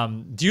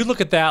 do you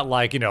look at that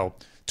like,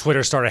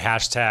 Twitter started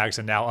hashtags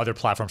and now other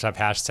platforms have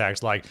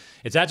hashtags? Like,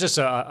 is that just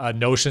a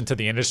notion to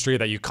the industry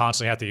that you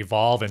constantly have to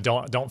evolve and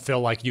don't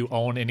feel like you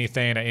own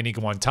anything at any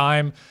one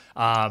time?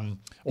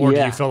 Or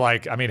do you feel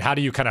like, how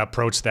do you kind of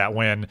approach that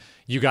when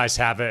you guys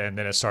have it and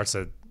then it starts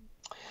to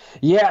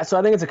Yeah, so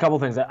I think it's a couple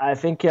things. I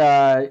think,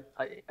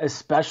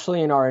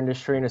 especially in our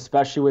industry and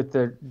especially with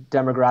the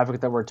demographic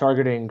that we're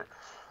targeting,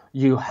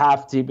 you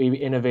have to be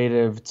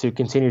innovative to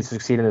continue to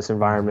succeed in this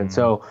environment.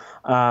 So,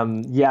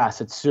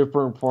 yes, it's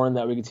super important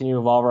that we continue to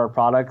evolve our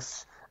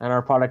products, and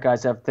our product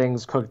guys have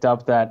things cooked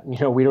up that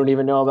we don't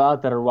even know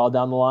about that are well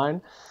down the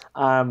line.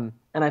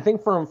 And I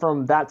think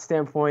from that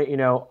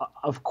standpoint,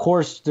 of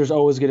course, there's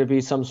always going to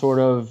be some sort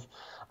of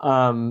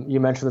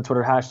you mentioned the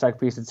Twitter hashtag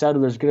piece, et cetera.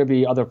 There's going to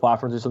be other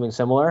platforms do something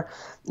similar.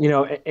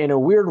 In a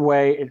weird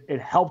way, it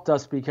helped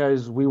us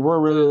because we were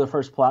really the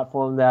first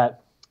platform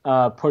that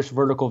pushed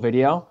vertical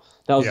video.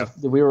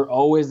 We were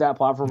always that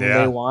platform from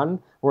day one,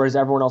 whereas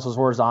everyone else was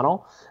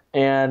horizontal.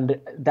 And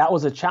that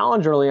was a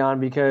challenge early on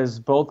because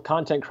both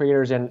content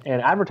creators and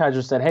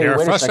advertisers said, hey, wait a second.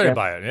 They're frustrated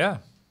by it, yeah.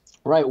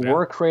 Right,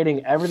 we're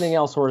creating everything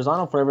else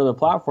horizontal for every other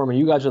platform, and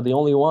you guys are the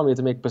only one we have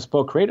to make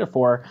bespoke creative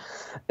for.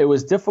 It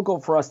was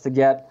difficult for us to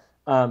get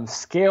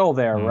scale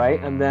there,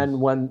 right? And then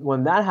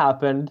when that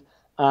happened,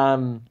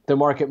 the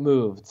market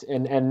moved,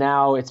 and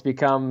now it's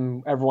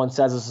become, everyone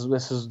says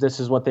this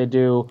is what they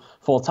do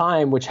full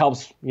time, which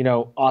helps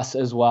us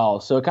as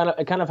well. So it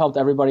kind of helped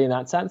everybody in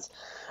that sense.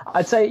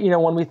 I'd say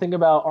when we think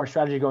about our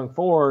strategy going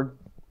forward,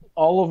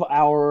 all of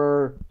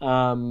our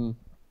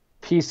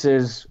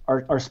pieces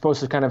are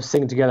supposed to kind of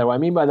sing together. What I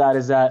mean by that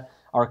is that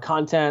our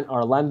content,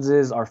 our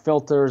lenses, our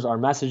filters, our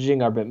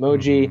messaging, our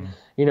Bitmoji,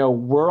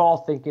 we're all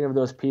thinking of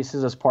those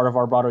pieces as part of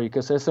our broader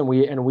ecosystem.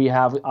 We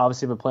have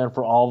obviously a plan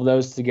for all of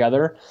those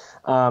together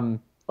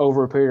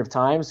over a period of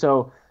time.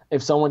 So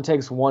if someone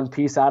takes one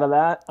piece out of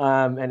that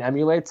and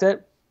emulates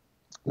it,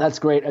 that's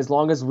great. As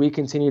long as we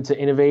continue to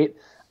innovate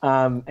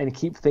and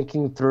keep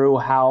thinking through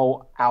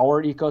how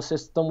our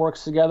ecosystem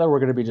works together, we're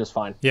going to be just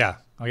fine. Yeah.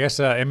 I guess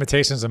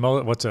imitation is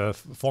what's a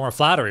form of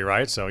flattery,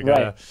 right? So you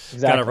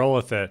gotta roll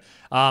with it.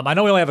 I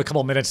know we only have a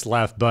couple minutes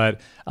left,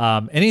 but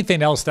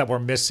anything else that we're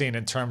missing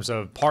in terms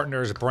of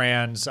partners,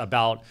 brands,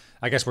 about,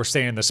 I guess we're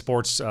staying in the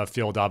sports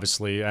field,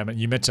 obviously. I mean,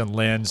 you mentioned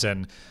lens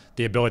and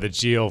the ability to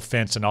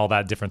geo-fence and all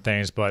that different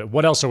things, but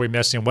what else are we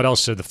missing? What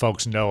else should the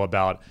folks know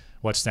about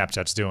what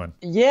Snapchat's doing?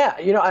 Yeah,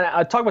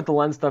 I talk about the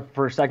lens stuff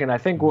for a second. I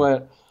think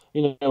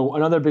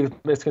another big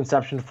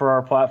misconception for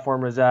our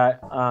platform is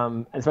that,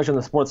 especially in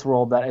the sports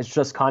world, that it's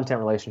just content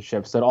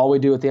relationships, that all we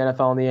do with the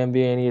NFL and the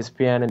NBA and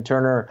ESPN and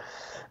Turner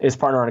is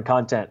partner on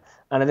content.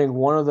 And I think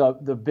one of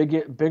the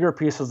bigger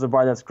pieces of the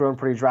bar that's grown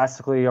pretty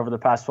drastically over the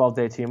past 12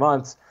 to 18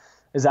 months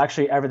is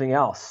actually everything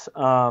else.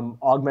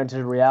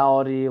 Augmented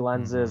reality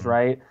lenses,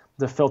 right?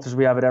 The filters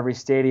we have at every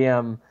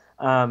stadium,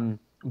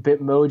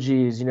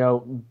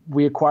 Bitmojis.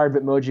 We acquired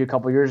Bitmoji a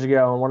couple years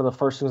ago, and one of the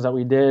first things that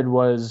we did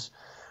was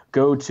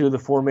go to the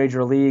 4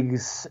 major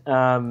leagues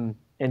and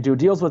do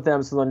deals with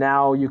them, so that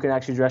now you can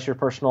actually dress your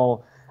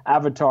personal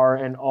avatar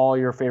in all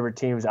your favorite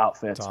team's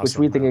outfits, awesome, which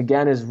we think,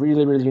 again, is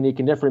really, really unique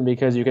and different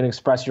because you can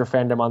express your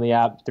fandom on the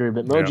app through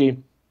Bitmoji. Yep.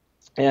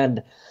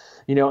 And,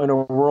 in a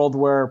world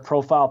where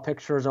profile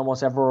pictures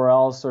almost everywhere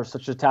else are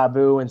such a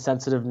taboo and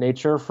sensitive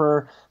nature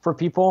for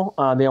people,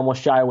 they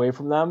almost shy away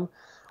from them.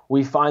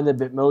 We find that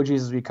Bitmojis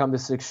has become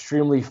this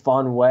extremely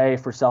fun way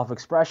for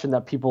self-expression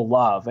that people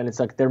love, and it's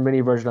like their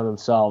mini version of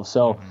themselves.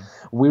 So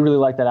we really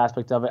like that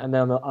aspect of it. And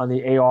then on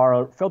the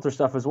AR filter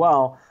stuff as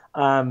well,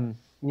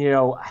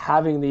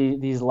 having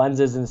these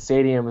lenses in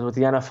stadiums with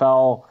the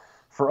NFL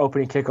for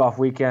opening kickoff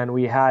weekend,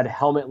 we had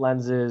helmet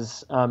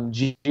lenses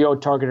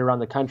geo-targeted around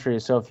the country.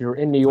 So if you're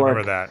in New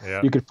York,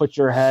 you could put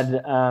your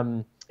head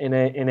in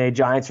a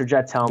Giants or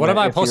Jets helmet. What am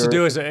I supposed to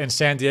do in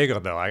San Diego,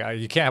 though?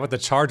 You can't have the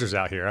Chargers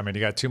out here. I mean,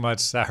 you got too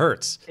much. That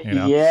hurts.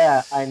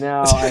 Yeah, I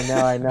know.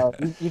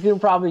 You can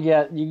probably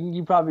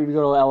you probably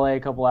go to LA a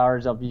couple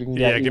hours up. You can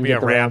get give me a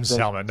Rams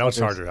helmet, no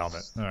Charger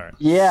helmet. All right.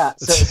 Yeah,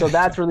 so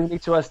that's really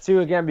unique to us too.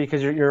 Again,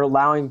 because you're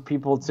allowing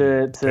people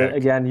to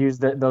again use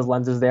those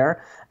lenses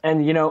there,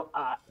 and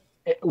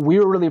we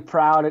were really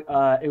proud.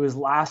 It was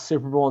last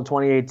Super Bowl in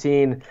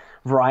 2018.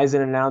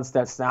 Verizon announced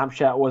that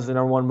Snapchat was the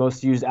 #1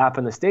 most used app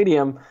in the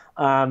stadium.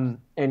 And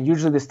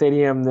usually the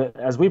stadium,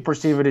 as we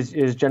perceive it,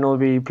 is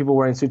generally people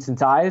wearing suits and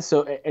ties.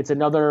 So it's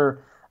another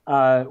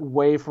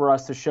way for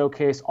us to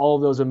showcase all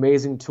of those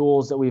amazing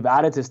tools that we've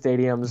added to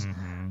stadiums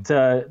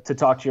to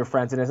talk to your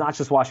friends. And it's not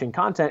just watching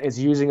content, it's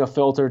using a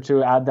filter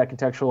to add that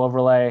contextual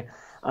overlay.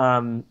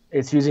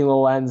 It's using the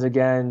lens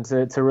again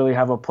to really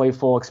have a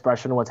playful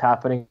expression of what's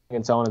happening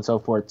and so on and so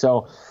forth.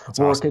 So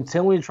we're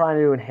continually trying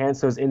to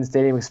enhance those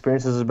in-stadium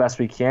experiences as best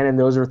we can, and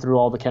those are through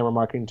all the camera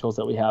marketing tools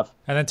that we have.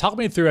 And then talk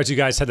me through, as you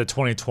guys head to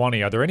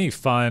 2020, are there any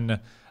fun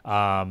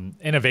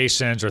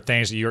innovations or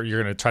things that you're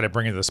going to try to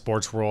bring into the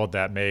sports world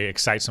that may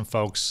excite some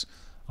folks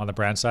on the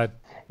brand side?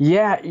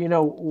 Yeah,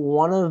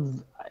 one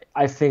of,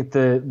 I think,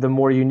 the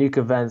more unique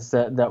events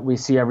that we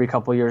see every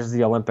couple of years is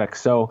the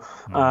Olympics. So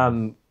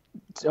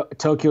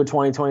Tokyo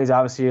 2020 is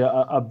obviously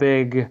a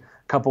big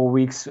couple of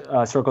weeks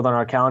circled on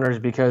our calendars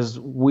because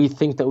we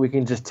think that we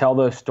can just tell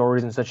those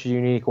stories in such a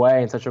unique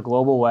way, in such a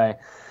global way,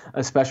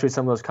 especially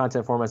some of those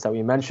content formats that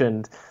we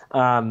mentioned.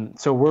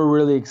 So we're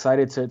really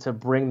excited to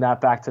bring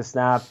that back to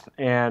Snap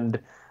and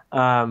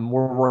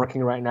We're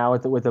working right now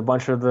with a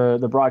bunch of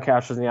the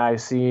broadcasters in the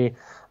IC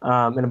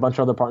and a bunch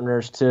of other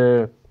partners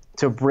to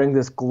bring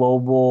this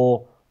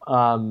global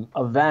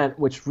event,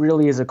 which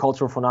really is a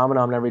cultural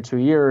phenomenon every 2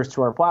 years,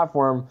 to our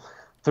platform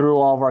through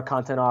all of our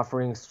content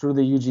offerings, through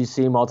the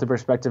UGC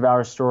multi-perspective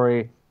Our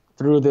Story,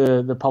 through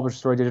the published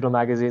story digital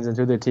magazines, and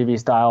through the TV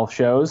style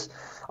shows,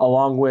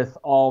 along with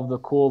all of the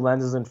cool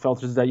lenses and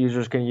filters that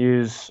users can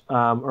use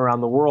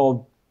around the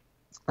world.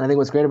 And I think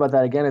what's great about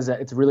that, again, is that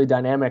it's really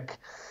dynamic.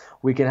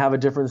 We can have a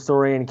different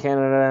story in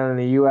Canada and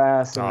the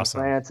US and Awesome.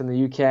 France and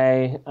the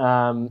UK.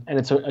 And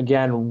it's,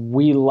 again,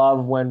 we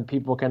love when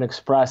people can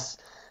express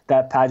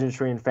that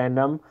pageantry and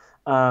fandom.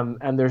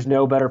 And there's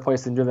no better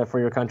place than do that for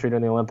your country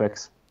during the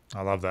Olympics.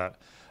 I love that.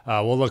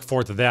 We'll look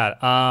forward to that.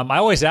 I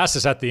always ask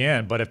this at the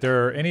end, but if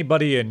there are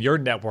anybody in your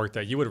network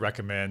that you would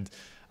recommend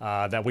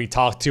that we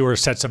talk to or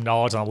set some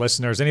knowledge on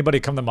listeners, anybody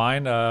come to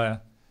mind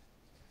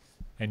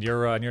in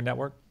your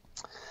network?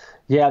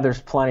 Yeah,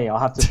 there's plenty. I'll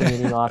have to send you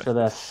an email after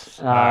this.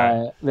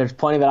 Right. There's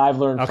plenty that I've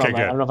learned from it. Good.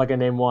 I don't know if I can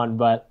name one,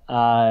 but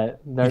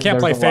you can't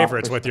play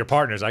favorites with your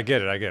partners. I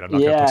get it. I'm not going to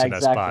put you in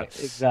that spot.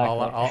 Exactly.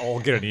 I'll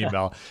get an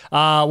email.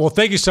 Well,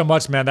 thank you so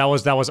much, man. That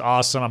was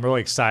awesome. I'm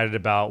really excited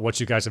about what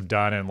you guys have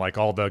done and like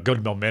all the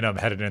good momentum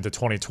headed into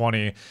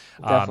 2020.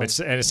 And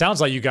it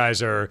sounds like you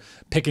guys are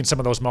picking some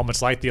of those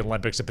moments like the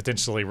Olympics to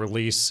potentially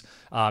release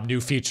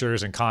new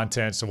features and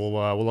content. So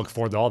we'll look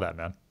forward to all that,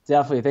 man.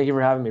 Definitely. Thank you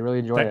for having me. Really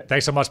enjoyed it.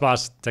 Thanks so much,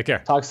 boss. Take care.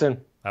 Talk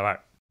soon. All right.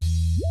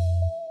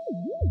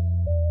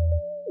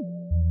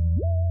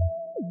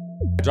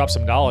 Drop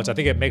some knowledge. I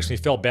think it makes me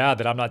feel bad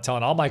that I'm not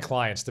telling all my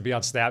clients to be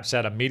on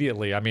Snapchat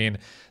immediately. I mean,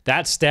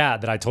 that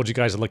stat that I told you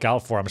guys to look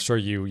out for, I'm sure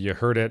you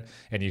heard it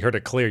and you heard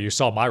it clear. You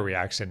saw my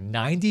reaction.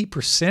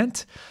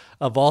 90%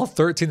 of all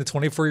 13 to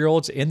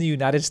 24-year-olds in the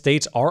United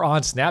States are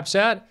on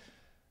Snapchat.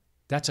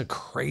 That's a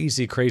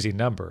crazy, crazy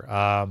number.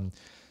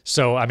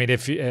 So, I mean,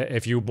 if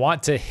you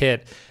want to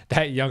hit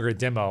that younger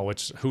demo,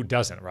 which who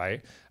doesn't,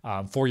 right?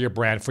 For your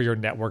brand, for your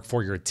network,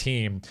 for your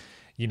team,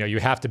 you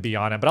have to be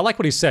on it. But I like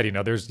what he said, you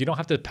don't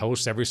have to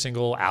post every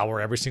single hour,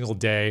 every single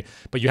day,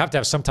 but you have to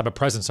have some type of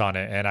presence on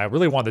it. And I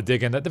really wanted to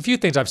dig in. The few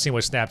things I've seen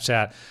with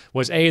Snapchat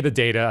was A, the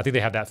data. I think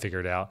they have that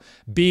figured out.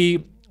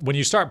 B, when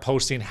you start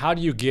posting, how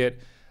do you get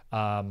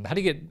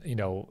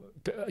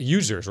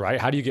users, right?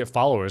 How do you get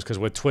followers? Because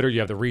with Twitter, you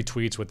have the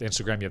retweets. With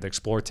Instagram, you have the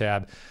Explore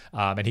tab.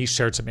 And he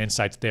shared some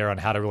insights there on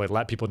how to really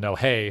let people know,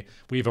 hey,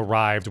 we've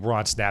arrived. We're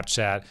on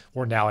Snapchat.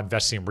 We're now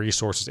investing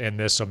resources in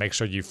this. So make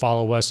sure you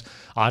follow us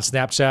on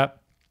Snapchat.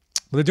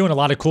 They're doing a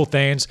lot of cool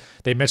things.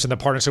 They mentioned the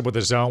partnership with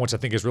the Zone, which I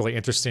think is really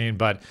interesting.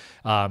 But,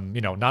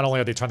 not only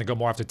are they trying to go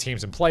more after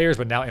teams and players,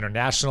 but now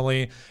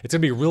internationally. It's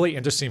going to be really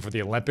interesting for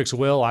the Olympics,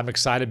 Will. I'm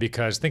excited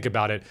because think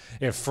about it.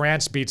 If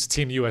France beats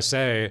Team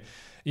USA,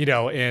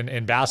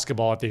 in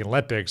basketball at the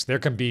Olympics, there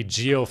can be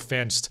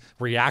geo-fenced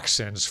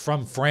reactions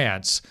from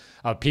France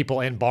of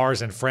people in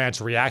bars in France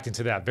reacting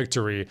to that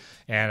victory.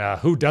 And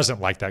who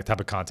doesn't like that type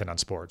of content on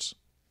sports?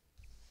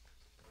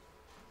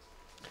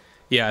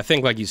 Yeah, I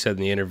think like you said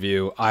in the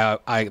interview,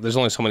 I there's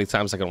only so many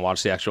times I can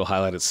watch the actual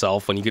highlight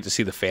itself. When you get to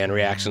see the fan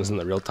reactions and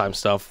the real-time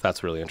stuff,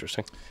 that's really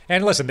interesting.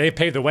 And listen, they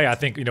paved the way. I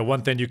think,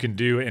 one thing you can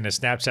do in a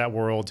Snapchat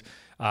world,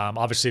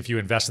 obviously if you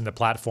invest in the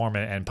platform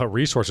and put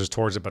resources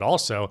towards it, but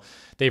also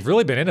they've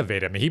really been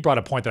innovative. I mean, he brought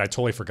a point that I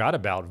totally forgot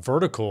about,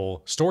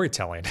 vertical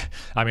storytelling.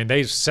 I mean,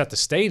 they set the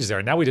stage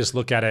there. Now we just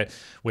look at it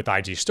with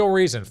IG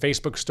stories and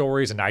Facebook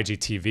stories and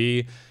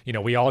IGTV.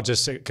 We all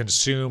just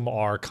consume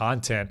our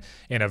content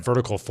in a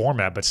vertical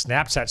format, but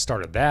Snapchat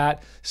started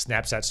that.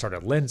 Snapchat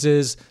started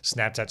lenses.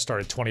 Snapchat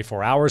started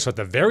 24 hours. So at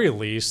the very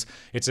least,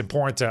 it's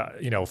important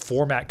to,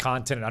 format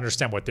content and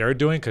understand what they're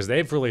doing because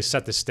they've really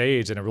set the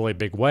stage in a really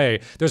big way.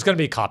 There's going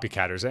to be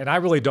copycatters, and I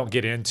really don't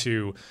get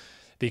into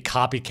the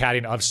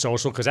copycatting of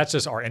social because that's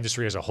just our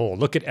industry as a whole.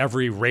 Look at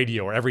every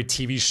radio or every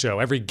TV show,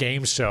 every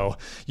game show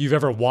you've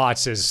ever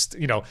watched is,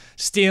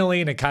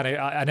 stealing and kind of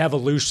an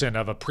evolution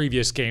of a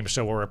previous game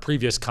show or a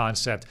previous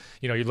concept.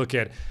 You look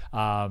at,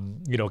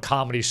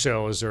 comedy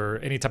shows or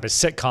any type of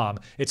sitcom.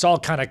 It's all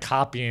kind of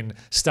copying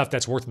stuff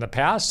that's worked in the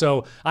past.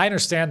 So I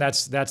understand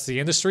that's the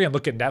industry. And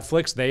look at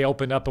Netflix. They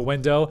opened up a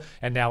window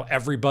and now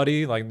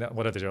everybody, like,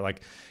 what are they doing?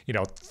 Like,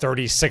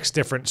 36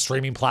 different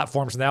streaming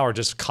platforms now are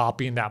just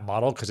copying that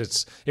model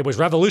because it was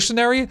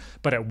revolutionary,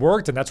 but it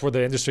worked, and that's where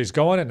the industry's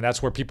going, and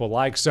that's where people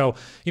like. So,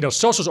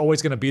 social's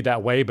always going to be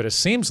that way, but it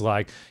seems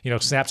like,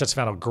 Snapchat's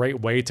found a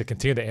great way to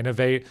continue to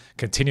innovate,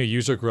 continue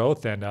user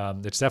growth, and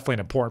it's definitely an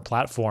important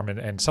platform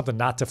and something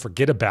not to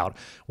forget about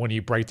when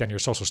you break down your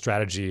social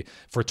strategy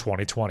for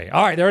 2020.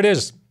 All right, there it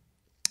is.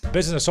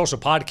 Business and Social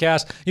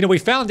Podcast. We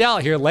found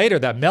out here later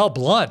that Mel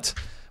Blount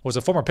was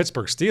a former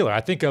Pittsburgh Steeler.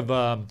 I think of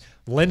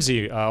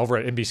Lindsay over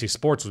at NBC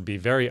Sports would be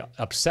very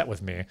upset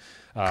with me,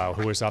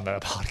 who was on the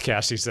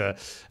podcast. He's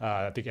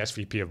I think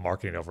SVP of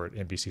marketing over at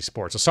NBC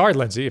Sports. So sorry,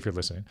 Lindsay, if you're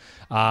listening.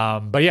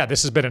 But yeah,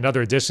 this has been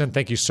another edition.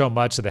 Thank you so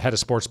much to the head of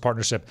sports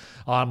partnership,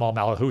 Anmol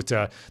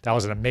Malhotra. That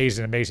was an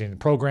amazing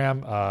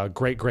program.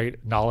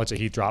 Great knowledge that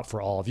he dropped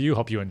for all of you.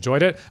 Hope you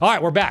enjoyed it. All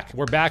right, we're back.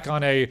 We're back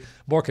on a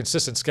more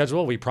consistent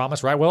schedule. We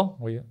promise, right, Will?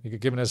 You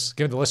giving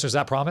the listeners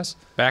that promise?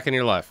 Back in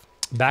your life.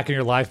 Back in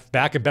your life,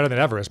 back and better than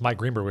ever, as Mike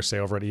Greenberg would say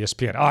over at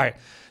ESPN. All right,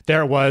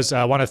 there it was.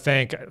 I want to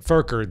thank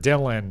Furker,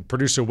 Dylan,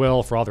 producer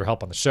Will for all their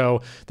help on the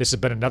show. This has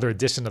been another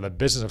edition of the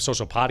Business of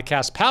Social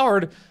podcast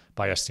powered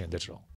by STN Digital.